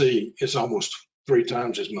 you can see it's almost 3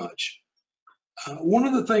 times as much. One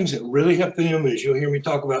of the things that really helped them, as you'll hear me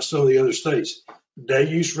talk about some of the other states, day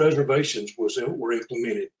use reservations were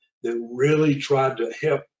implemented that really tried to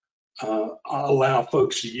help allow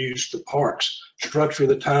folks to use the parks, structure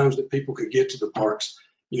the times that people could get to the parks.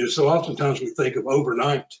 You know, so oftentimes we think of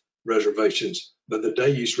overnight reservations, but the day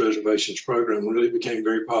use reservations program really became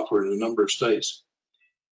very popular in a number of states.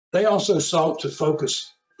 They also sought to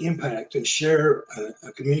focus impact and share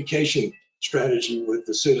a communication strategy with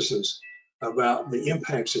the citizens about the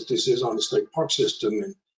impacts that this is on the state park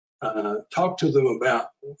system, and talk to them about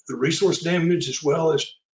the resource damage as well as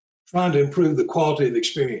trying to improve the quality of the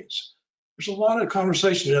experience. There's a lot of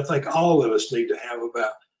conversation that I think all of us need to have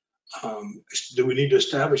about do we need to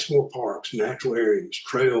establish more parks, natural areas,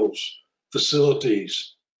 trails,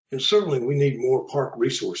 facilities, and certainly we need more park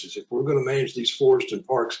resources. If we're going to manage these forests and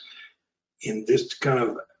parks in this kind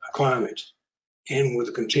of climate and with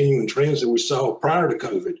the continuing trends that we saw prior to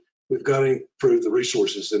COVID, we've got to improve the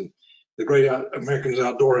resources. And the Great Americans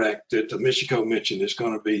Outdoor Act that Michiko mentioned is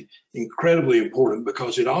going to be incredibly important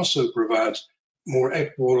because it also provides more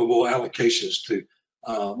equitable allocations to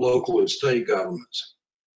local and state governments.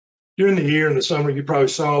 During the year in the summer, you probably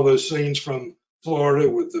saw those scenes from Florida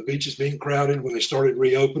with the beaches being crowded when they started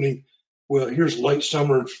reopening. Well, here's late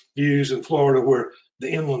summer views in Florida where the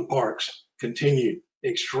inland parks continue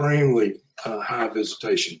extremely high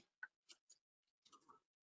visitation.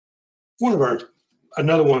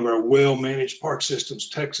 Another one of our well-managed park systems,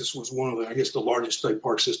 Texas, was one of the, I guess, the largest state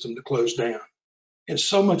park system to close down. And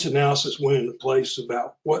so much analysis went into place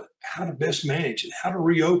about how to best manage and how to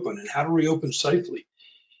reopen safely.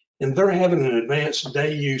 And they're having an advanced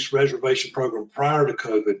day use reservation program prior to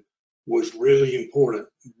COVID was really important,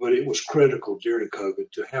 but it was critical during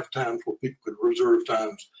COVID to have times where people could reserve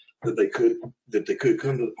times that they could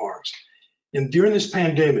come to the parks. And during this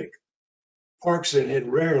pandemic, parks that had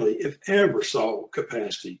rarely, if ever, saw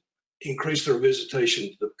capacity increase their visitation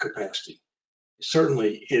to the capacity.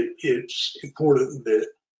 Certainly, it's important that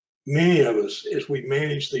many of us, as we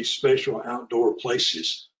manage these special outdoor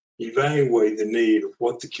places, evaluate the need of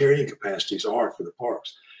what the carrying capacities are for the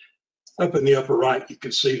parks. Up in the upper right, you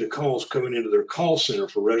can see the calls coming into their call center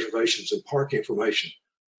for reservations and park information.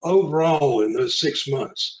 Overall, in those 6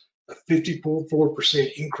 months, a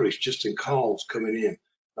 54% increase just in calls coming in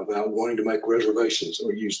about wanting to make reservations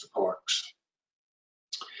or use the parks.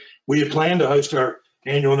 We had planned to host our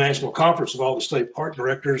annual national conference of all the state park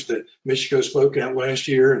directors that Michiko spoke at last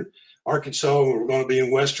year in Arkansas. We were going to be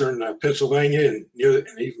in Western Pennsylvania and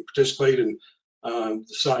even participate in the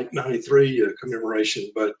Site 93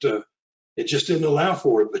 commemoration, but it just didn't allow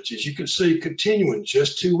for it. But as you can see, continuing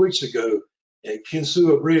just 2 weeks ago at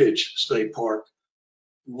Kinsua Bridge State Park,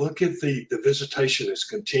 look at the visitation that's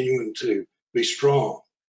continuing to be strong.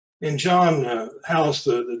 And John Hallis,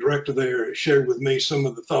 the director there, shared with me some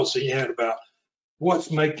of the thoughts he had about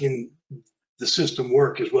what's making the system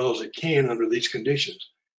work as well as it can under these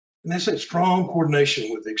conditions. And that's that strong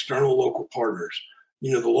coordination with the external local partners,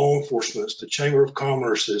 you know, the law enforcement, the Chamber of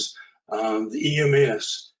Commerce's, the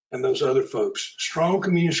EMS, and those other folks. Strong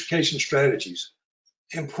communication strategies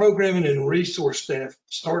and programming and resource staff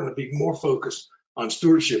starting to be more focused on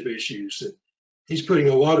stewardship issues. And he's putting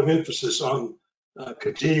a lot of emphasis on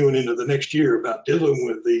continuing into the next year about dealing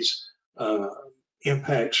with these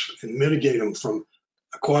impacts and mitigate them from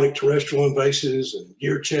aquatic terrestrial invasives and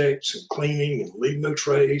gear checks and cleaning and leave no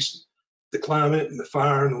trace, the climate and the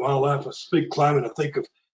fire and the wildlife. I speak climate,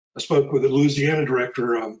 I spoke with the Louisiana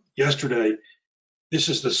director yesterday. This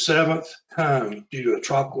is the 7th time due to a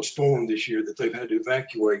tropical storm this year that they've had to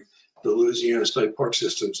evacuate the Louisiana state park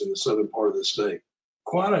systems in the southern part of the state.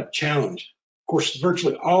 Quite a challenge. Of course,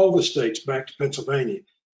 virtually all the states back to Pennsylvania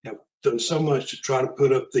have done so much to try to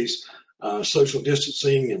put up these social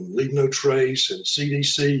distancing and leave no trace and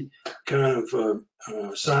CDC kind of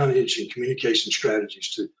signage and communication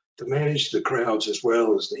strategies to manage the crowds as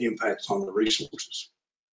well as the impacts on the resources.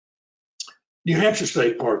 New Hampshire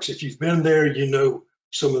state parks, if you've been there, you know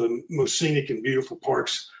some of the most scenic and beautiful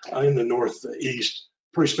parks in the Northeast.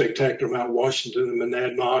 Pretty spectacular, Mount Washington, the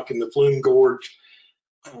Monadnock, and the Flume Gorge.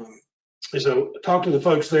 As I talked to the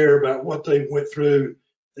folks there about what they went through,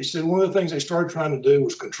 they said one of the things they started trying to do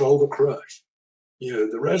was control the crush. You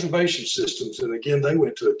know, the reservation systems, and again, they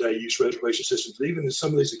went to a day use reservation systems. Even in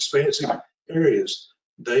some of these expansive areas,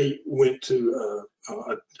 they went to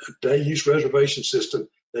a day use reservation system.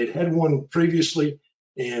 They'd had one previously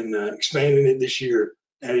and expanding it this year,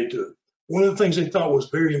 added to it. One of the things they thought was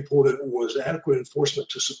very important was adequate enforcement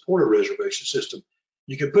to support a reservation system.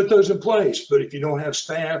 You can put those in place, but if you don't have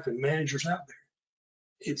staff and managers out there,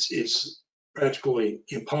 it's practically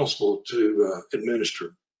impossible to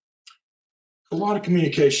administer. A lot of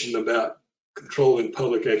communication about controlling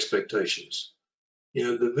public expectations. You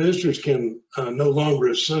know, the visitors can no longer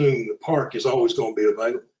assume the park is always going to be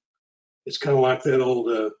available. It's kind of like that old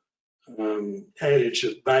adage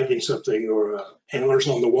of bagging something or antlers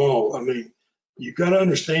on the wall. I mean, you've got to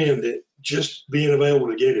understand that just being available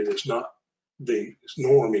to get it is not the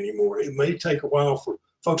norm anymore. It may take a while for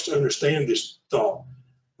folks to understand this thought,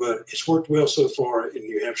 but it's worked well so far in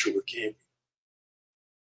New Hampshire with camping.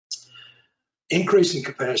 Increasing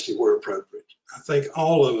capacity where appropriate. I think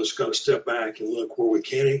all of us got to step back and look where we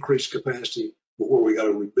can increase capacity, but where we got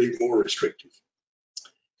to be more restrictive.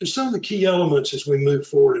 And some of the key elements as we move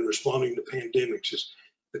forward in responding to pandemics is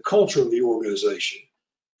the culture of the organization.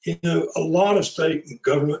 You know, a lot of state and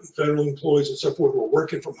government and federal employees and so forth were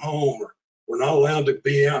working from home or were not allowed to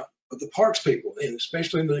be out. But the parks people, and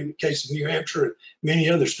especially in the case of New Hampshire and many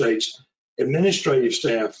other states, administrative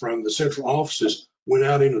staff from the central offices went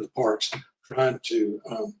out into the parks trying to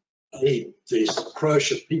aid this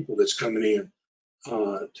crush of people that's coming in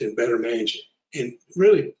to better manage it and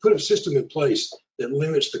really put a system in place that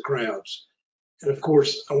limits the crowds. And of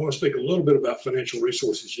course, I want to speak a little bit about financial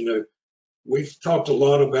resources. You know, we've talked a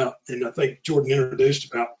lot about, and I think Jordan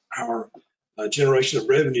introduced about our generation of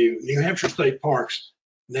revenue. New Hampshire state parks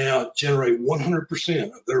now generate 100%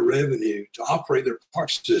 of their revenue to operate their park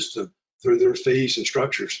system through their fees and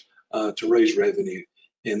structures to raise revenue.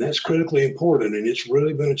 And that's critically important, and it's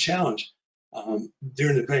really been a challenge.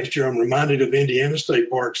 During the past year, I'm reminded of Indiana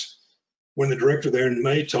State Parks when the director there in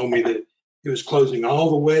May told me that he was closing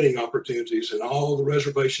all the wedding opportunities and all the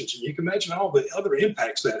reservations, and you can imagine all the other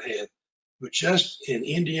impacts that had. But just in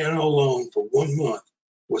Indiana alone for 1 month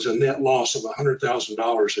was a net loss of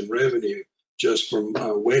 $100,000 in revenue just from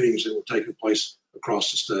weddings that were taking place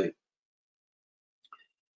across the state.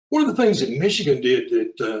 One of the things that Michigan did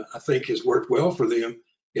that I think has worked well for them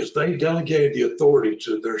is they delegated the authority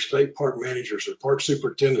to their state park managers or park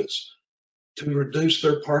superintendents to reduce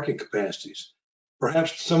their parking capacities.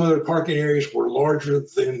 Perhaps some of their parking areas were larger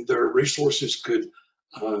than their resources could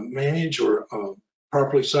manage or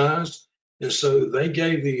properly sized. And so they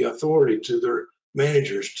gave the authority to their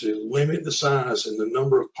managers to limit the size and the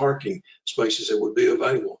number of parking spaces that would be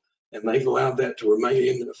available. And they've allowed that to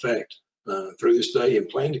remain in effect through this day and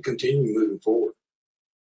plan to continue moving forward.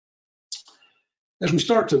 As we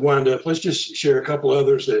start to wind up, let's just share a couple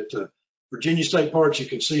others at Virginia State Parks. You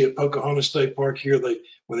can see at Pocahontas State Park here,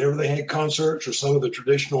 whenever they had concerts or some of the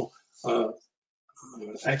traditional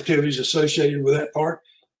activities associated with that park,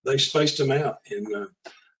 they spaced them out and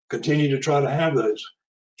continue to try to have those.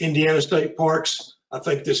 Indiana State Parks, I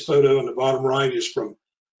think this photo on the bottom right is from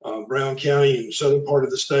Brown County in the southern part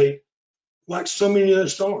of the state. Like so many other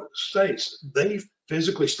states, they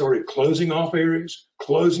physically started closing off areas,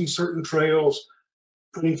 closing certain trails,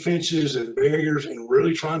 putting fences and barriers, and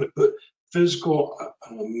really trying to put physical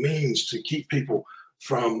means to keep people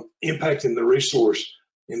from impacting the resource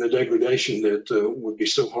in the degradation that would be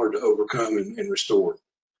so hard to overcome and restore.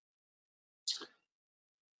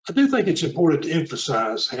 I do think it's important to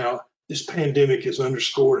emphasize how this pandemic has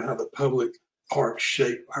underscored how the public parks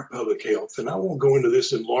shape our public health. And I won't go into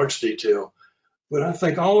this in large detail, but I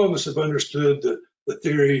think all of us have understood the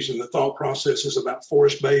theories and the thought processes about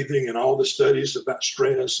forest bathing and all the studies about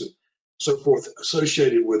stress and so forth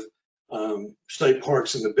associated with state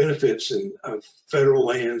parks and the benefits of federal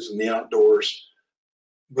lands and the outdoors.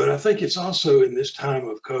 But I think it's also in this time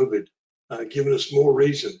of COVID given us more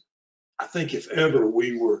reason. I think if ever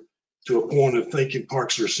we were to a point of thinking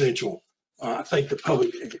parks are essential, I think the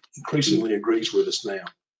public increasingly agrees with us now.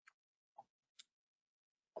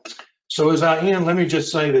 So as I end, let me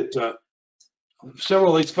just say that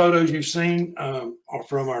several of these photos you've seen are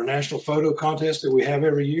from our national photo contest that we have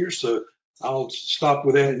every year. So I'll stop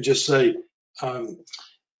with that and just say,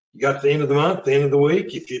 you got the end of the month, the end of the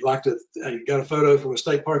week. If you'd like to, you got a photo from a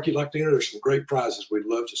state park you'd like to enter, there's some great prizes. We'd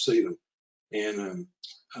love to see them. And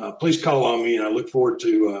please call on me, and I look forward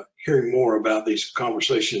to hearing more about these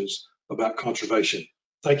conversations about conservation.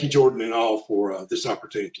 Thank you, Jordan and all, for this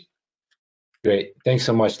opportunity. Great. Thanks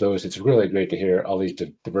so much, Louis. It's really great to hear all these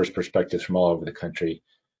diverse perspectives from all over the country.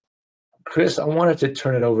 Chris, I wanted to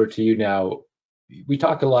turn it over to you now. We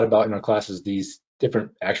talk a lot about in our classes these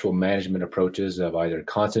different actual management approaches of either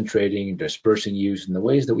concentrating, dispersing use, and the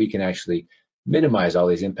ways that we can actually minimize all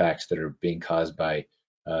these impacts that are being caused by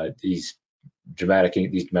these dramatic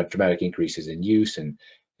increases in use and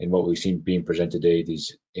what we've seen being presented today,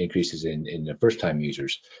 these increases in the first-time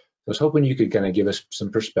users. So I was hoping you could kind of give us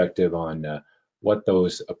some perspective on what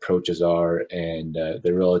those approaches are and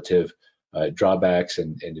the relative drawbacks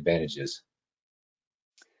and advantages.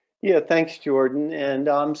 Yeah, thanks, Jordan. And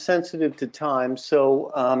I'm sensitive to time,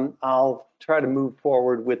 so I'll try to move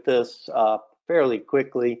forward with this fairly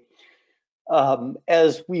quickly.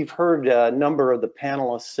 As we've heard a number of the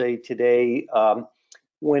panelists say today,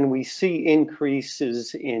 when we see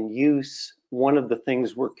increases in use, one of the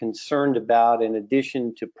things we're concerned about, in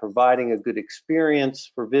addition to providing a good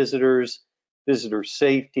experience for visitors, visitor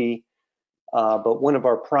safety, but one of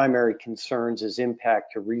our primary concerns is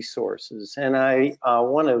impact to resources. And I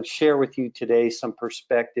want to share with you today some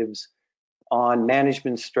perspectives on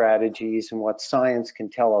management strategies and what science can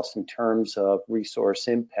tell us in terms of resource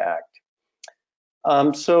impact.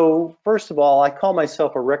 So first of all, I call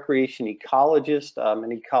myself a recreation ecologist. I'm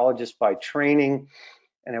an ecologist by training,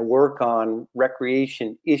 and I work on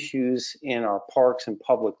recreation issues in our parks and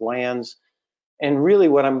public lands. And really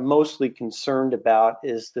what I'm mostly concerned about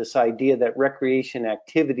is this idea that recreation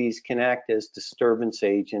activities can act as disturbance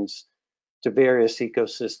agents to various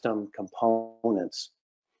ecosystem components.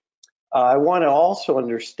 I want to also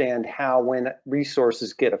understand how, when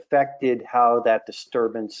resources get affected, how that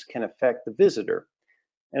disturbance can affect the visitor.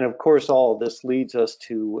 And of course, all of this leads us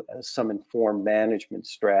to some informed management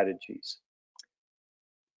strategies.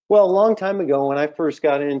 Well, a long time ago, when I first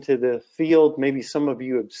got into the field, maybe some of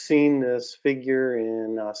you have seen this figure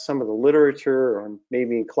in some of the literature or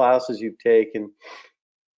maybe in classes you've taken.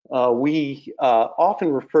 We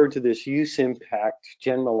often refer to this use impact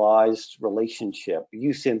generalized relationship,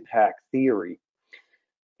 use impact theory.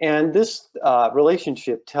 And this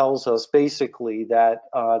relationship tells us basically that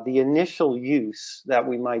the initial use that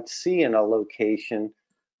we might see in a location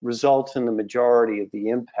results in the majority of the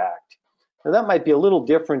impact. Now, that might be a little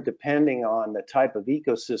different depending on the type of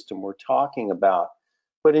ecosystem we're talking about,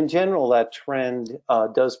 but in general, that trend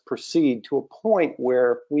does proceed to a point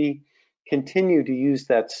where if we continue to use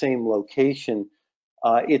that same location,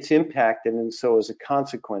 it's impacted, and so as a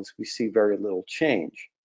consequence, we see very little change.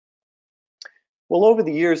 Well, over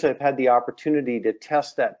the years, I've had the opportunity to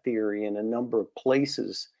test that theory in a number of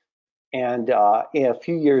places. And a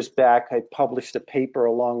few years back, I published a paper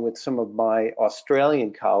along with some of my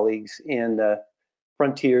Australian colleagues in the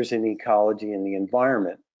Frontiers in Ecology and the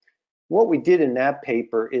Environment. What we did in that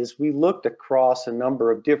paper is we looked across a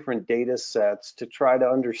number of different data sets to try to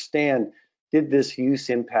understand, did this use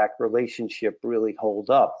impact relationship really hold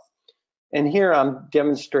up? And here I'm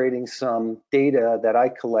demonstrating some data that I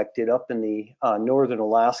collected up in the northern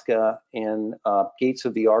Alaska and Gates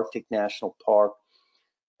of the Arctic National Park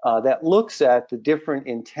that looks at the different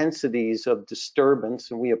intensities of disturbance,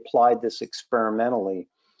 and we applied this experimentally,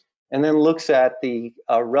 and then looks at the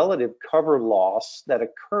relative cover loss that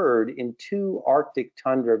occurred in 2 Arctic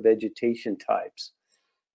tundra vegetation types.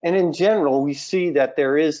 And in general, we see that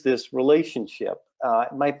there is this relationship.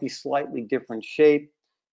 It might be slightly different shape,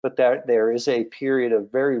 but there is a period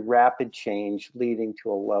of very rapid change leading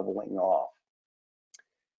to a leveling off.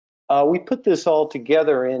 We put this all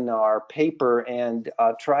together in our paper and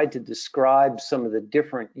tried to describe some of the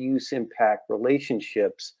different use impact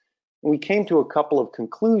relationships. We came to a couple of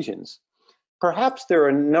conclusions. Perhaps there are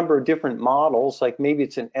a number of different models, like maybe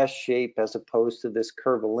it's an S shape as opposed to this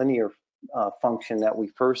curvilinear function that we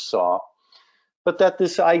first saw, but that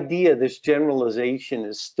this idea, this generalization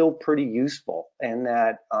is still pretty useful, and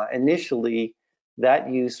that initially that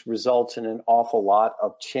use results in an awful lot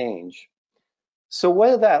of change. So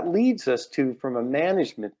what that leads us to from a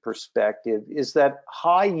management perspective is that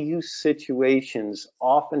high use situations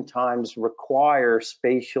oftentimes require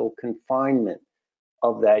spatial confinement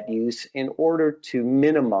of that use in order to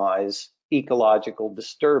minimize ecological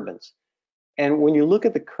disturbance. And when you look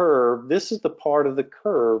at the curve, this is the part of the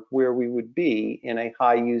curve where we would be in a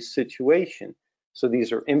high use situation. So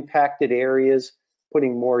these are impacted areas.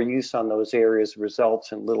 Putting more use on those areas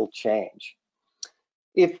results in little change.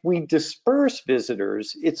 If we disperse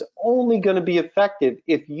visitors, it's only going to be effective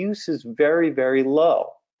if use is very, very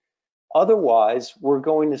low. Otherwise, we're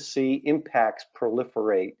going to see impacts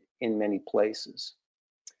proliferate in many places.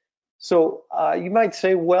 So you might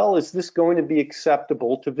say, well, is this going to be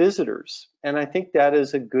acceptable to visitors? And I think that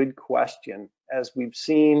is a good question. As we've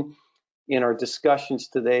seen in our discussions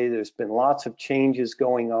today, there's been lots of changes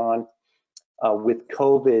going on with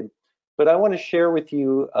COVID. But I want to share with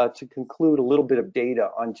you, to conclude, a little bit of data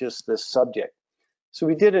on just this subject. So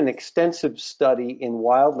we did an extensive study in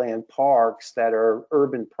wildland parks that are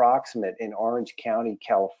urban proximate in Orange County,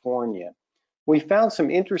 California. We found some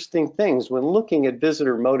interesting things when looking at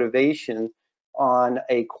visitor motivation on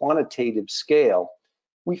a quantitative scale.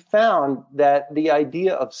 We found that the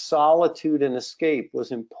idea of solitude and escape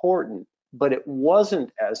was important, but it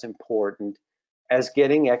wasn't as important as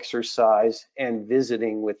getting exercise and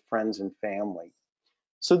visiting with friends and family.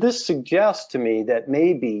 So this suggests to me that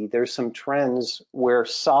maybe there's some trends where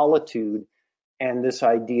solitude and this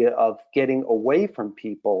idea of getting away from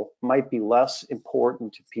people might be less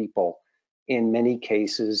important to people in many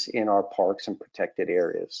cases in our parks and protected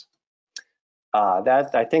areas.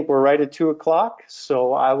 I think we're right at 2 o'clock,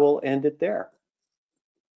 so I will end it there.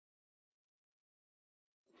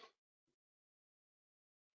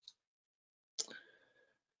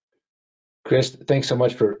 Chris, thanks so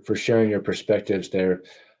much for sharing your perspectives there.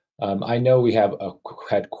 I know we have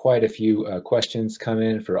had quite a few questions come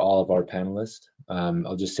in for all of our panelists.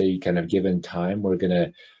 I'll just say, kind of given time, we're going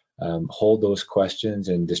to hold those questions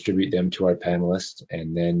and distribute them to our panelists,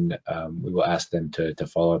 and then we will ask them to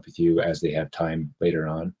follow up with you as they have time later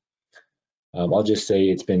on. I'll just say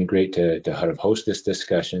it's been great to host this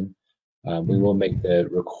discussion. We will make the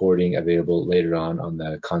recording available later on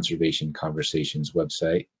the Conservation Conversations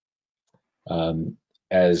website.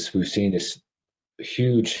 As we've seen this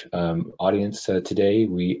huge audience today,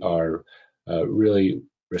 we are really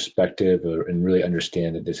respective and really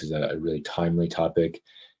understand that this is a really timely topic,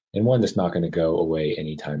 and one that's not going to go away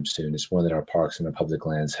anytime soon. It's one that our parks and our public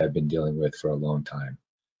lands have been dealing with for a long time.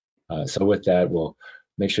 So with that, we'll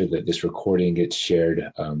make sure that this recording gets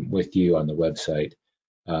shared with you on the website,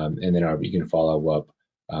 and then you can follow up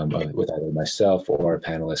with either myself or our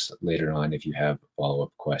panelists later on if you have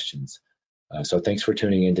follow-up questions. So thanks for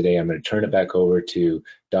tuning in today. I'm going to turn it back over to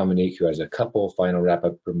Dominique, who has a couple final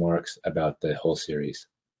wrap-up remarks about the whole series.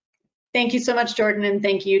 Thank you so much, Jordan, and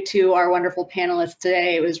thank you to our wonderful panelists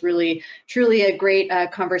today. It was really, truly a great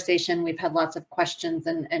conversation. We've had lots of questions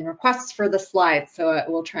and requests for the slides, so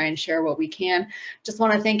we'll try and share what we can. Just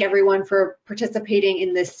want to thank everyone for participating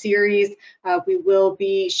in this series. We will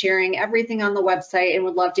be sharing everything on the website and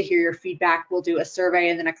would love to hear your feedback. We'll do a survey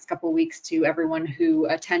in the next couple of weeks to everyone who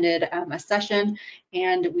attended a session,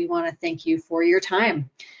 and we want to thank you for your time.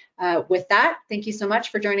 With that, thank you so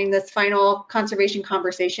much for joining this final conservation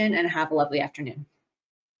conversation, and have a lovely afternoon.